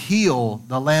to heal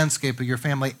the landscape of your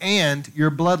family and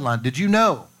your bloodline. Did you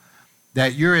know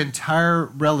that your entire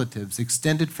relatives,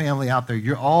 extended family out there,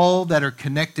 you're all that are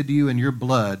connected to you in your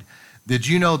blood, did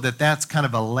you know that that's kind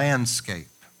of a landscape?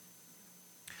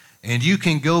 And you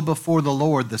can go before the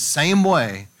Lord the same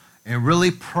way and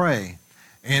really pray.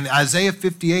 And Isaiah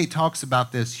 58 talks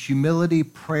about this humility,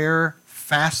 prayer,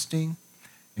 fasting,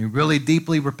 and really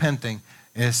deeply repenting.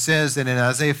 And it says that in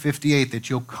Isaiah 58 that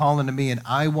you'll call unto me and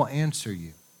I will answer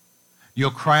you. You'll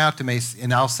cry out to me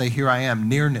and I'll say, here I am,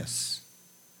 nearness.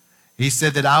 He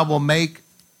said that I will make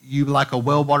you like a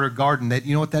well-watered garden. That,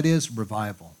 you know what that is?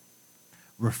 Revival.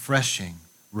 Refreshing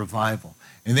revival.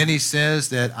 And then he says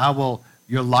that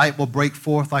your light will break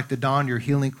forth like the dawn, your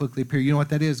healing quickly appear. You know what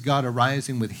that is? God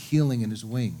arising with healing in his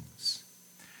wings.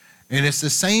 And it's the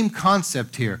same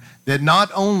concept here, that not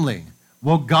only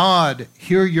will God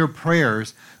hear your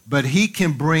prayers, but he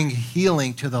can bring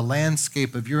healing to the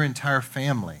landscape of your entire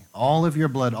family, all of your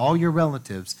blood, all your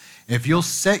relatives, if you'll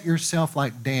set yourself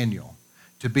like Daniel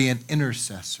to be an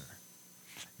intercessor.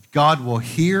 God will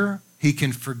hear, he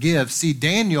can forgive. See,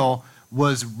 Daniel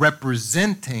was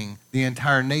representing the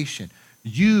entire nation.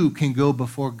 You can go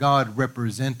before God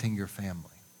representing your family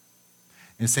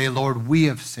and say, Lord, we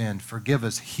have sinned. Forgive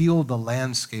us. Heal the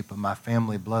landscape of my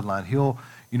family bloodline. Heal,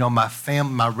 my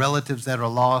family, my relatives that are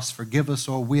lost. Forgive us,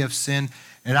 Lord, we have sinned.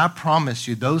 And I promise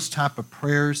you, those type of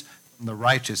prayers from the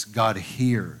righteous, God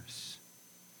hears.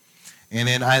 And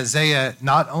in Isaiah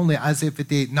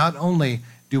 58, not only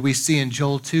do we see in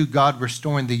Joel 2, God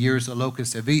restoring the years the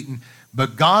locusts have eaten,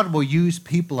 but God will use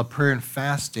people of prayer and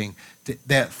fasting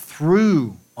that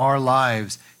through our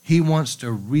lives, he wants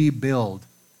to rebuild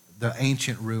the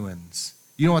ancient ruins.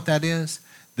 You know what that is?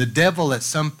 The devil at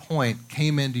some point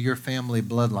came into your family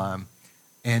bloodline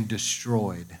and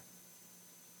destroyed,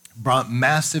 brought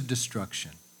massive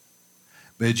destruction.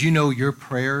 But you know your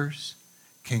prayers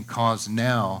can cause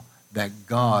now that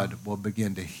God will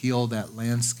begin to heal that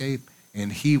landscape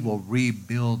and he will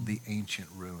rebuild the ancient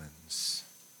ruins.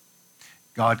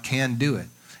 God can do it,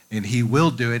 and he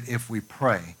will do it if we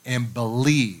pray and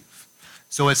believe.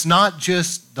 So it's not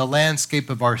just the landscape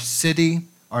of our city,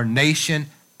 our nation.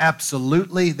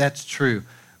 Absolutely, that's true.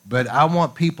 But I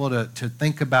want people to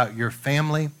think about your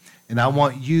family, and I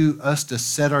want us to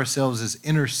set ourselves as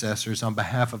intercessors on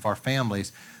behalf of our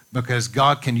families, because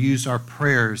God can use our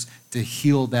prayers to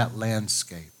heal that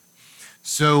landscape.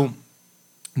 So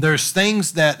there's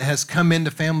things that has come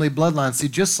into family bloodlines. See,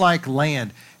 just like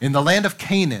land, in the land of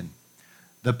Canaan,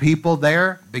 the people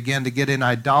there began to get in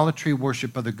idolatry,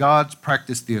 worship other gods,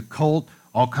 practice the occult,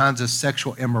 all kinds of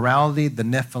sexual immorality. The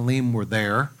Nephilim were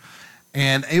there.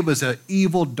 And it was an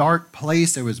evil, dark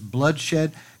place. There was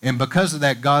bloodshed. And because of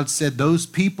that, God said, those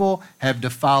people have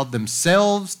defiled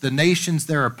themselves. The nations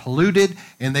there are polluted,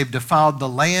 and they've defiled the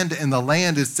land, and the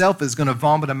land itself is going to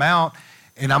vomit them out.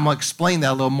 And I'm going to explain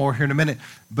that a little more here in a minute.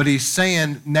 But he's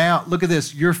saying, now, look at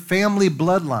this, your family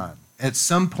bloodline. At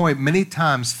some point, many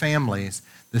times, families,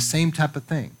 the same type of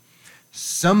thing.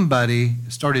 Somebody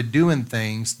started doing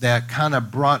things that kind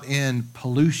of brought in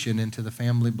pollution into the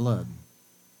family blood.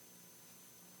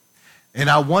 And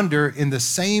I wonder, in the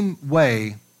same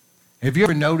way, have you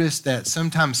ever noticed that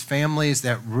sometimes families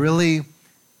that really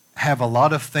have a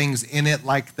lot of things in it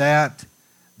like that,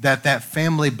 that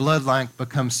family bloodline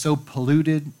becomes so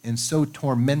polluted and so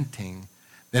tormenting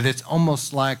that it's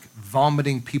almost like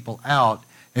vomiting people out?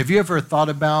 Have you ever thought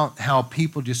about how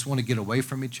people just want to get away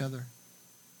from each other?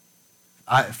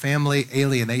 Family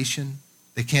alienation.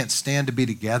 They can't stand to be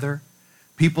together.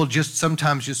 People just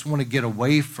sometimes just want to get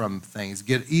away from things,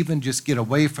 get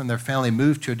away from their family,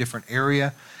 move to a different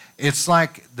area. It's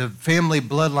like the family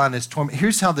bloodline is tormented.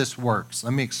 Here's how this works.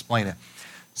 Let me explain it.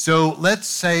 So let's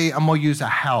say I'm going to use a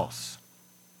house.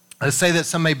 Let's say that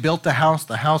somebody built a house.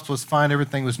 The house was fine.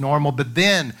 Everything was normal. But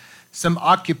then some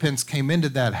occupants came into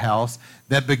that house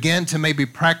that began to maybe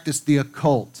practice the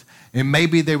occult. And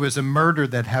maybe there was a murder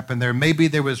that happened there. Maybe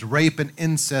there was rape and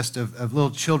incest of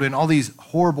little children. All these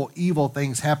horrible, evil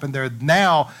things happened there.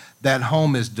 Now that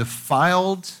home is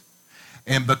defiled.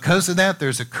 And because of that,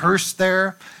 there's a curse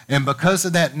there. And because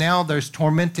of that, now there's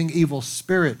tormenting evil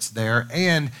spirits there.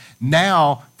 And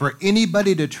now for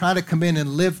anybody to try to come in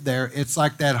and live there, it's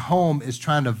like that home is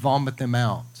trying to vomit them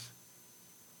out.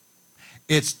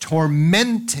 It's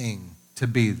tormenting to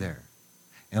be there.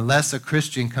 Unless a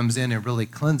Christian comes in and really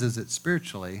cleanses it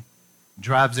spiritually,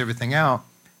 drives everything out,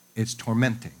 it's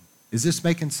tormenting. Is this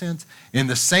making sense? In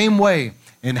the same way,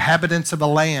 inhabitants of a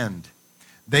land,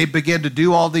 they begin to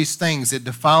do all these things. It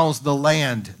defiles the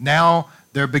land. Now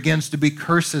there begins to be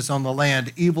curses on the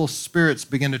land. Evil spirits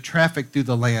begin to traffic through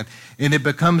the land. And it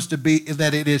becomes to be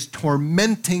that it is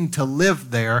tormenting to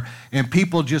live there, and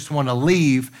people just want to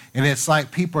leave, and it's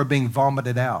like people are being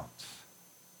vomited out.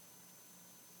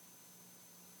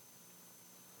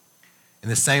 In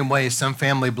the same way, some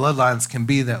family bloodlines can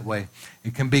be that way.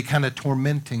 It can be kind of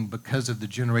tormenting because of the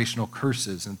generational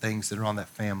curses and things that are on that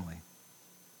family.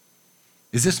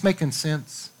 Is this making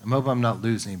sense? I hope I'm not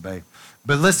losing anybody.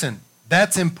 But listen,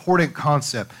 that's an important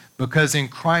concept, because in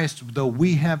Christ, though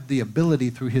we have the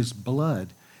ability through his blood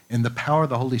and the power of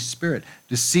the Holy Spirit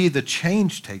to see the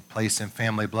change take place in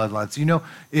family bloodlines. You know,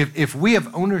 if we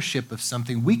have ownership of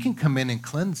something, we can come in and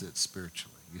cleanse it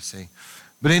spiritually, you see.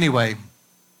 But anyway,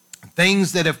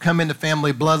 things that have come into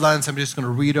family bloodlines, I'm just going to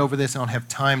read over this. I don't have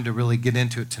time to really get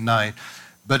into it tonight.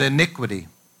 But iniquity.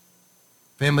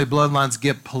 Family bloodlines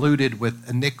get polluted with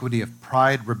iniquity of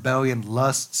pride, rebellion,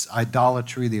 lusts,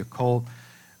 idolatry, the occult.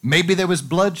 Maybe there was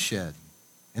bloodshed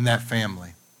in that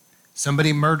family.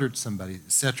 Somebody murdered somebody,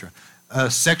 etc.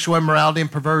 Sexual immorality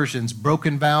and perversions,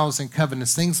 broken vows and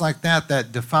covenants, things like that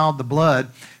that defiled the blood.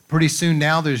 Pretty soon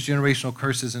now there's generational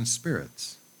curses and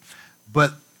spirits.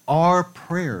 But our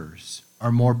prayers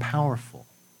are more powerful.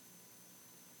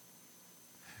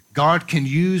 God can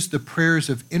use the prayers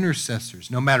of intercessors.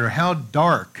 No matter how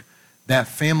dark that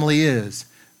family is,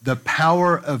 the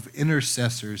power of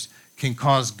intercessors can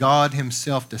cause God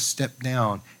himself to step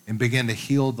down and begin to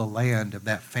heal the land of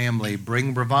that family,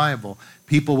 bring revival.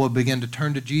 People will begin to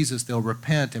turn to Jesus. They'll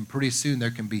repent, and pretty soon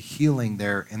there can be healing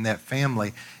there in that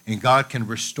family, and God can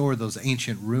restore those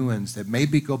ancient ruins that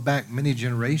maybe go back many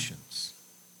generations.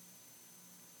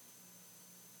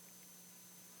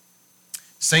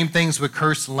 Same things with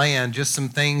cursed land, just some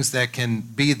things that can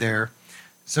be there.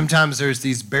 Sometimes there's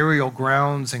these burial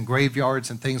grounds and graveyards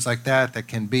and things like that that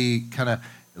can be kind of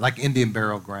like Indian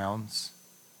burial grounds.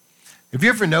 Have you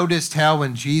ever noticed how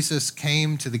when Jesus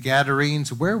came to the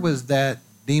Gadarenes, where was that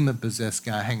demon-possessed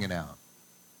guy hanging out?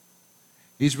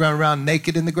 He's running around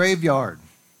naked in the graveyard.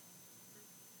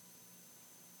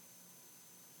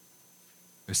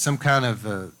 There's some kind of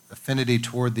affinity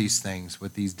toward these things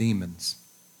with these demons.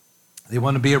 They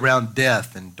want to be around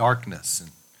death and darkness.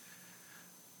 And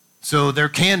so there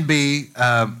can be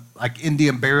like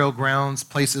Indian burial grounds,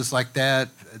 places like that,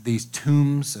 these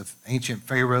tombs of ancient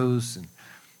pharaohs. And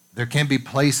there can be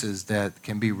places that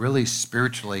can be really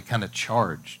spiritually kind of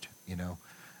charged, you know.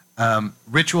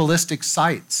 Ritualistic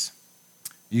sites.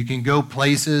 You can go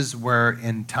places where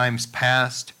in times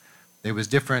past there was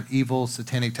different evil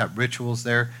satanic type rituals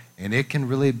there, and it can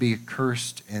really be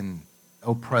cursed and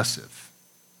oppressive.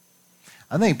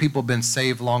 I think people have been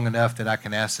saved long enough that I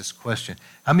can ask this question.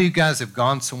 How many of you guys have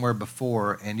gone somewhere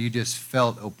before and you just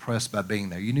felt oppressed by being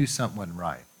there? You knew something wasn't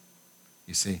right.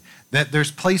 You see, that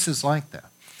there's places like that.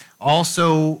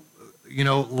 Also,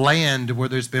 land where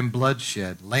there's been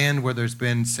bloodshed, land where there's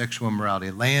been sexual immorality,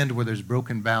 land where there's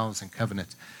broken vows and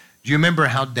covenants. Do you remember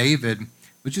how David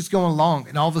was just going along,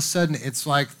 and all of a sudden it's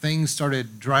like things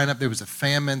started drying up. There was a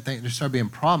famine, there started being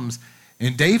problems,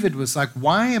 and David was like,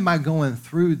 why am I going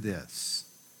through this?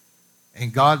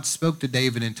 And God spoke to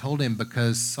David and told him,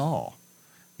 because Saul.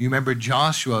 You remember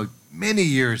Joshua, many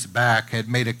years back, had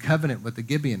made a covenant with the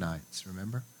Gibeonites,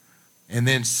 remember? And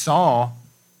then Saul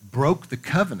broke the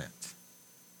covenant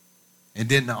and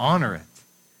didn't honor it.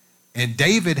 And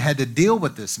David had to deal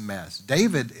with this mess.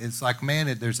 David is like,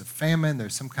 man, there's a famine,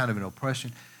 there's some kind of an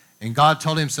oppression. And God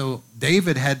told him, so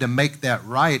David had to make that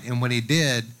right. And when he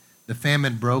did, the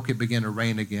famine broke, it began to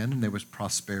rain again, and there was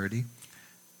prosperity.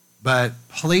 But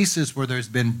places where there's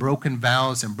been broken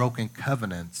vows and broken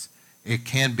covenants, it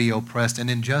can be oppressed, and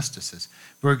injustices.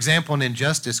 For example, an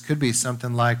injustice could be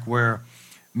something like where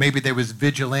maybe there was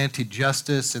vigilante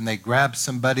justice and they grabbed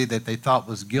somebody that they thought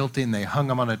was guilty and they hung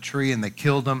them on a tree and they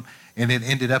killed them, and it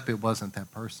ended up it wasn't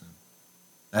that person.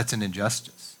 That's an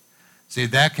injustice. See,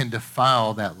 that can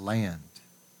defile that land.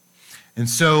 And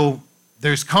so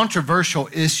there's controversial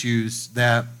issues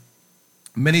that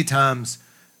many times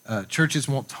churches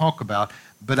won't talk about,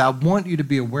 but I want you to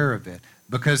be aware of it,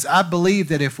 because I believe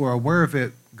that if we're aware of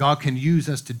it, God can use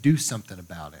us to do something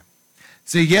about it.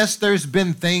 See, yes, there's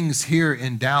been things here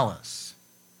in Dallas.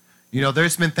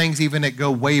 There's been things even that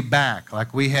go way back,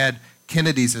 like we had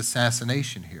Kennedy's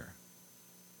assassination here.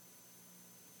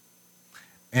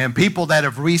 And people that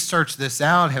have researched this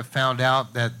out have found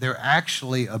out that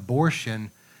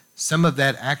abortion, some of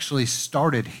that actually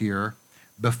started here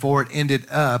before it ended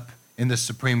up in the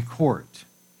Supreme Court.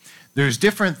 There's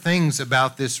different things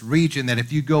about this region that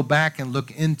if you go back and look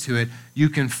into it, you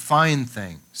can find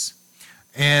things.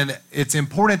 And it's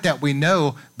important that we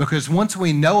know, because once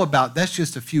we know about, that's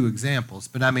just a few examples,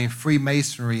 but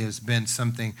Freemasonry has been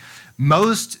something.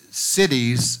 Most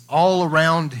cities all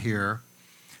around here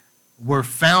were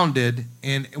founded,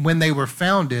 and when they were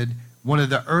founded, one of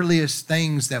the earliest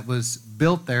things that was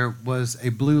built there was a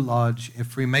Blue Lodge in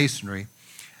Freemasonry.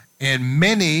 And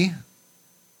many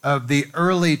of the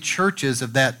early churches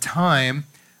of that time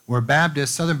were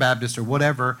Baptist, Southern Baptist, or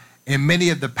whatever, and many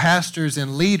of the pastors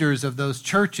and leaders of those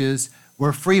churches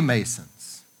were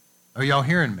Freemasons. Are y'all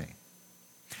hearing me?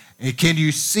 And can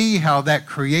you see how that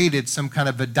created some kind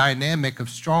of a dynamic of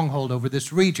stronghold over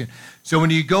this region? So when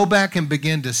you go back and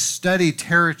begin to study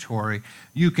territory,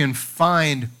 you can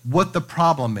find what the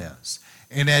problem is.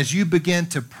 And as you begin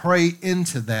to pray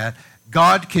into that,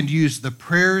 God can use the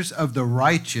prayers of the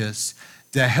righteous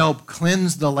to help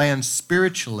cleanse the land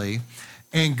spiritually,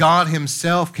 and God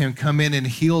himself can come in and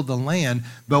heal the land,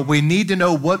 but we need to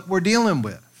know what we're dealing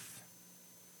with,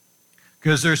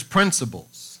 because there's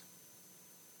principles.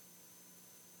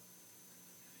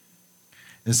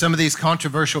 And some of these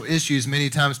controversial issues, many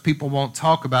times people won't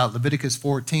talk about. Leviticus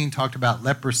 14 talked about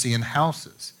leprosy in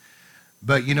houses.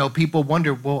 But, people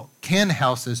wonder, well, can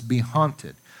houses be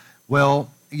haunted?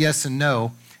 Well, yes and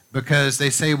no, because they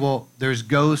say, well, there's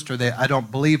ghosts, or I don't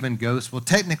believe in ghosts. Well,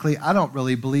 technically, I don't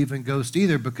really believe in ghosts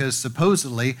either, because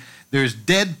supposedly there's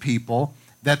dead people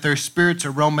that their spirits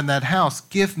are roaming that house.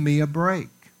 Give me a break.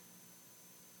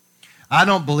 I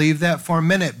don't believe that for a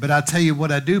minute, but I tell you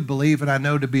what I do believe, and I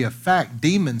know to be a fact: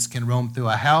 demons can roam through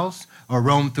a house, or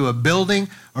roam through a building,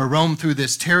 or roam through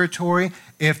this territory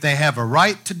if they have a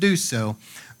right to do so.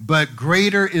 But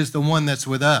greater is the one that's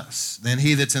with us than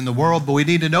he that's in the world. But we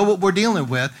need to know what we're dealing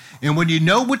with. And when you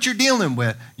know what you're dealing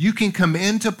with, you can come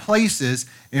into places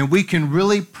and we can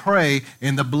really pray,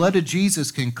 and the blood of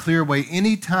Jesus can clear away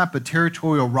any type of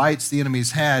territorial rights the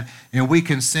enemy's had, and we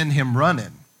can send him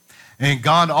running. And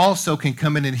God also can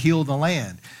come in and heal the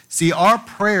land. See, our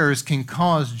prayers can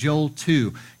cause Joel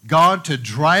 2, God to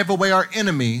drive away our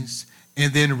enemies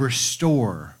and then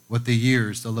restore what the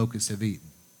years the locusts have eaten.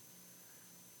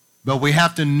 But we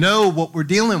have to know what we're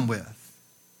dealing with.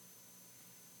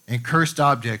 And cursed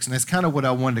objects, and that's kind of what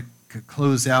I wanted to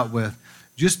close out with.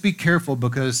 Just be careful,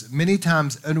 because many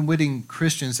times unwitting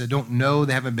Christians that don't know,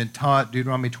 they haven't been taught,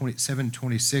 Deuteronomy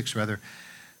 27:26 rather,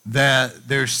 that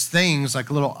there's things like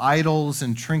little idols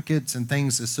and trinkets and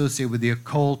things associated with the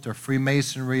occult or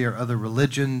Freemasonry or other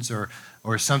religions or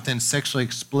something sexually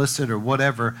explicit or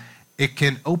whatever. It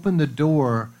can open the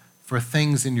door for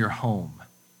things in your home.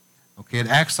 Okay, it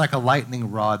acts like a lightning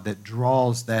rod that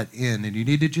draws that in, and you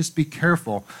need to just be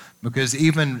careful, because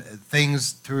even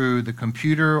things through the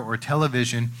computer or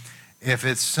television, if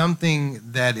it's something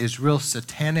that is real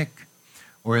satanic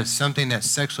or it's something that's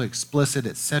sexually explicit,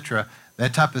 etc.,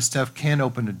 that type of stuff can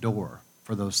open a door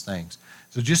for those things.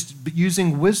 So just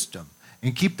using wisdom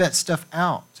and keep that stuff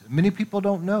out. Many people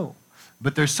don't know,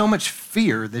 but there's so much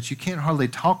fear that you can't hardly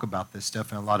talk about this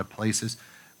stuff in a lot of places.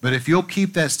 But if you'll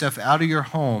keep that stuff out of your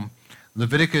home,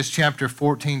 Leviticus chapter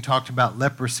 14 talked about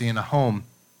leprosy in a home.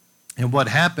 And what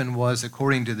happened was,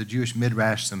 according to the Jewish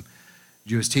Midrash, some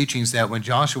Jewish teachings, that when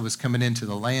Joshua was coming into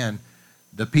the land,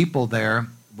 the people there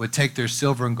would take their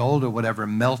silver and gold or whatever,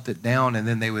 melt it down, and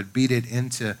then they would beat it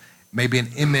into maybe an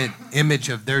image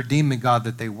of their demon god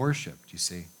that they worshiped, you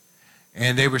see.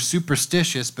 And they were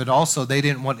superstitious, but also they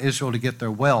didn't want Israel to get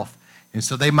their wealth. And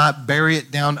so they might bury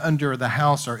it down under the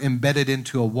house or embed it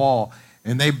into a wall.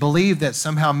 And they believed that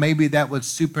somehow maybe that would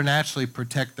supernaturally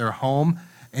protect their home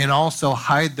and also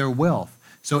hide their wealth.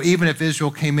 So even if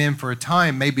Israel came in for a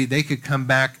time, maybe they could come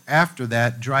back after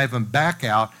that, drive them back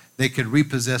out. They could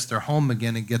repossess their home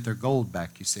again and get their gold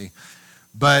back, you see.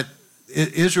 But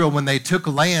Israel, when they took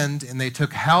land and they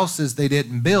took houses they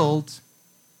didn't build,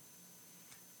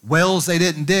 wells they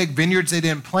didn't dig, vineyards they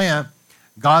didn't plant,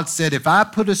 God said, if I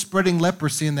put a spreading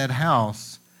leprosy in that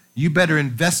house, you better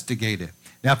investigate it.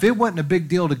 Now, if it wasn't a big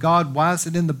deal to God, why is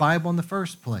it in the Bible in the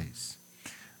first place?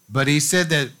 But he said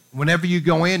that whenever you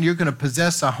go in, you're going to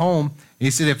possess a home.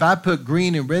 He said, if I put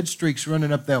green and red streaks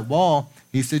running up that wall,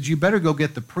 he said, you better go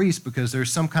get the priest because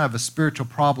there's some kind of a spiritual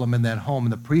problem in that home.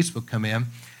 And the priest would come in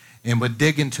and would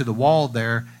dig into the wall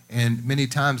there, and many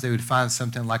times they would find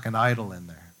something like an idol in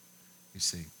there, you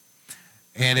see.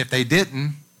 And if they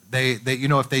didn't,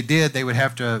 if they did, they would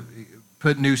have to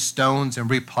put new stones and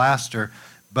replaster.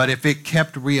 But if it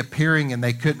kept reappearing and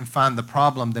they couldn't find the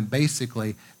problem, then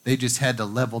basically they just had to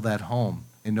level that home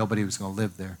and nobody was going to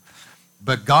live there.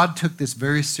 But God took this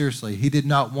very seriously. He did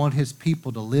not want his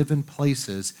people to live in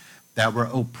places that were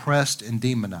oppressed and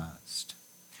demonized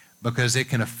because it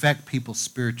can affect people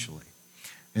spiritually.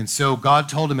 And so God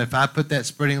told him, if I put that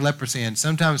spreading leprosy in,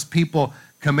 sometimes people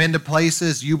come into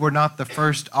places, you were not the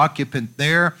first occupant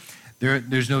there.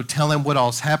 There's no telling what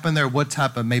else happened there, what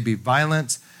type of maybe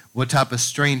violence, what type of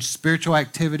strange spiritual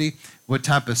activity, what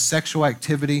type of sexual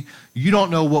activity. You don't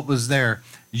know what was there.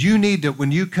 You need to,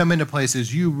 when you come into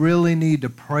places, you really need to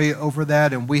pray over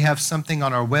that. And we have something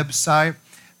on our website.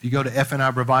 If you go to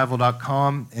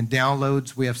fnirevival.com and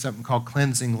downloads, we have something called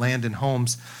Cleansing Land and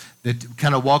Homes that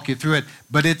kind of walk you through it.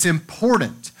 But it's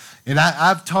important. And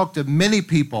I've talked to many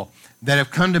people that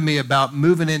have come to me about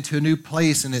moving into a new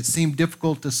place, and it seemed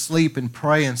difficult to sleep and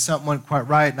pray, and something wasn't quite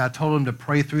right, and I told them to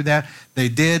pray through that. They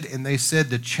did, and they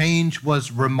said the change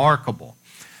was remarkable.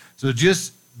 So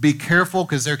just be careful,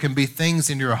 because there can be things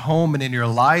in your home and in your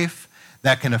life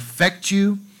that can affect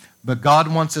you, but God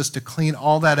wants us to clean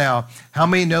all that out. How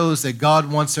many knows that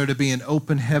God wants there to be an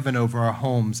open heaven over our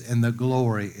homes and the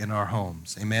glory in our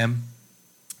homes? Amen?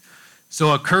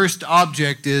 So a cursed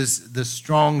object is the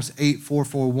Strong's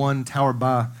 8441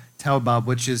 Taubab,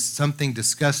 which is something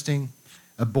disgusting,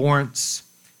 abhorrence,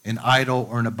 an idol,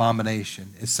 or an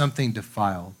abomination. It's something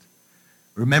defiled.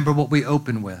 Remember what we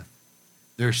open with.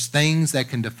 There's things that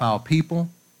can defile people,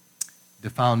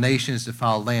 defile nations,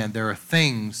 defile land. There are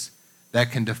things that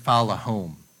can defile a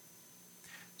home.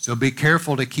 So be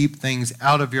careful to keep things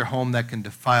out of your home that can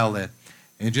defile it.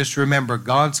 And just remember,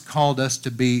 God's called us to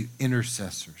be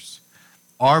intercessors.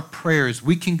 Our prayers,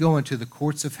 we can go into the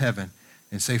courts of heaven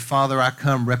and say, Father, I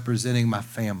come representing my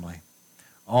family,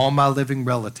 all my living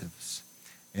relatives,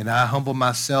 and I humble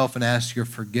myself and ask your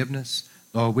forgiveness.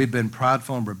 Lord, we've been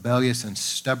prideful and rebellious and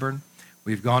stubborn.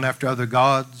 We've gone after other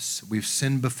gods. We've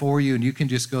sinned before you, and you can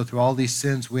just go through all these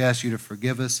sins. We ask you to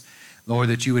forgive us, Lord,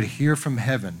 that you would hear from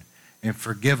heaven and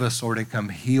forgive us, Lord, and come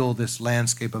heal this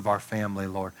landscape of our family,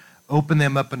 Lord. Open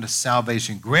them up into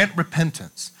salvation. Grant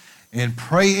repentance and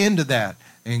pray into that.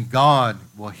 And God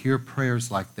will hear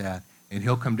prayers like that, and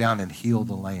he'll come down and heal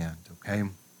the land, okay?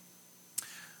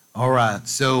 All right,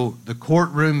 so the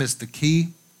courtroom is the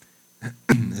key.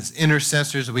 As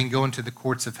intercessors, we can go into the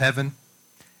courts of heaven,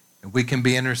 and we can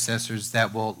be intercessors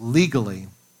that will legally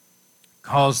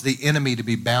cause the enemy to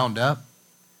be bound up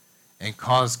and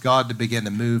cause God to begin to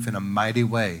move in a mighty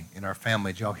way in our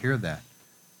family. Did y'all hear that?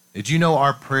 Did you know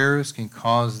our prayers can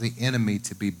cause the enemy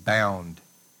to be bound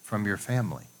from your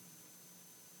family?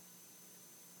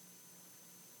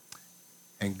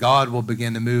 And God will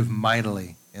begin to move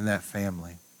mightily in that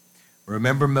family.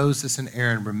 Remember Moses and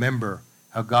Aaron. Remember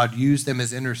how God used them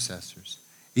as intercessors.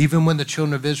 Even when the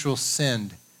children of Israel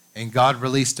sinned and God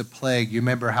released a plague, you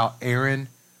remember how Aaron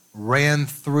ran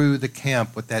through the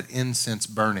camp with that incense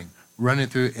burning, running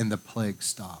through, and the plague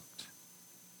stopped.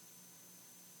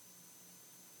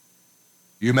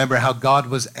 You remember how God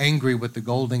was angry with the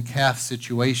golden calf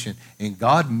situation, and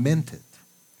God meant it.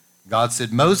 God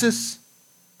said, Moses,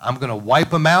 I'm going to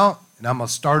wipe them out, and I'm going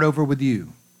to start over with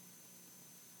you.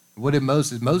 What did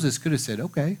Moses? Moses could have said,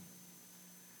 okay.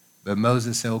 But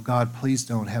Moses said, oh, God, please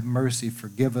don't. Have mercy.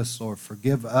 Forgive us, Lord.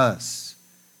 Forgive us.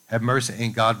 Have mercy.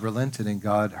 And God relented, and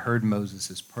God heard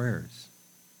Moses' prayers.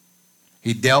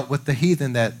 He dealt with the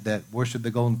heathen that worshiped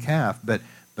the golden calf, but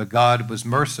God was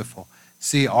merciful.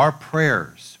 See, our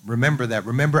prayers, remember that.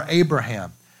 Remember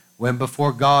Abraham went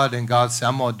before God, and God said,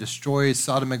 I'm going to destroy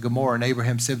Sodom and Gomorrah. And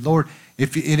Abraham said, Lord,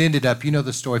 if it ended up, you know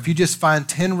the story, if you just find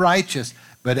 10 righteous.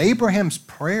 But Abraham's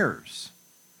prayers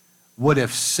would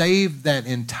have saved that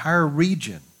entire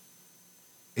region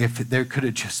if there could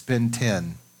have just been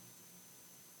 10.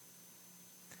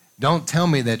 Don't tell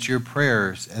me that your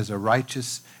prayers as a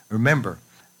righteous, remember,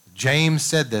 James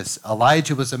said this,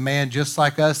 Elijah was a man just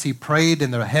like us. He prayed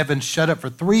and the heavens shut up for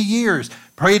 3 years,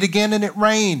 prayed again and it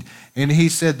rained. And he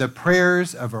said the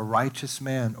prayers of a righteous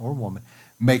man or woman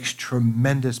makes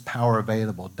tremendous power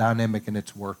available, dynamic in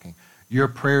its working. Your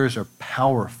prayers are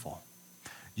powerful.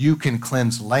 You can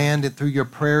cleanse land through your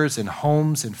prayers and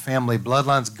homes and family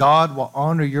bloodlines. God will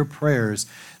honor your prayers,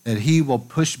 that he will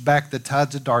push back the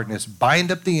tides of darkness,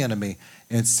 bind up the enemy,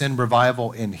 and send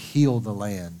revival and heal the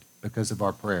land because of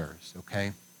our prayers,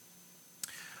 okay?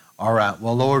 All right.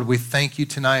 Well, Lord, we thank you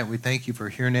tonight. We thank you for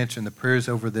hearing and answering the prayers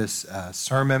over this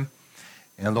sermon.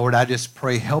 And, Lord, I just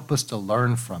pray, help us to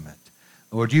learn from it.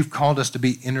 Lord, you've called us to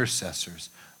be intercessors.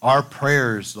 Our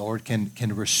prayers, Lord, can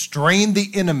restrain the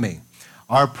enemy.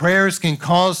 Our prayers can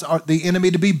cause the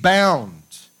enemy to be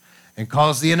bound and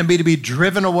cause the enemy to be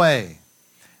driven away,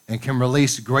 and can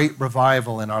release great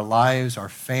revival in our lives, our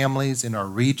families, in our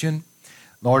region.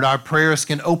 Lord, our prayers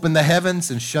can open the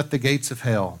heavens and shut the gates of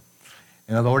hell.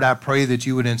 And Lord, I pray that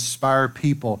you would inspire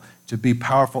people to be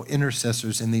powerful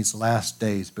intercessors in these last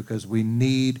days, because we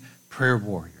need prayer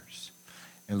warriors.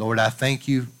 And Lord, I thank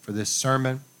you for this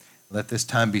sermon. Let this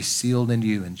time be sealed in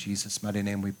you. In Jesus' mighty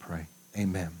name we pray.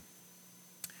 Amen.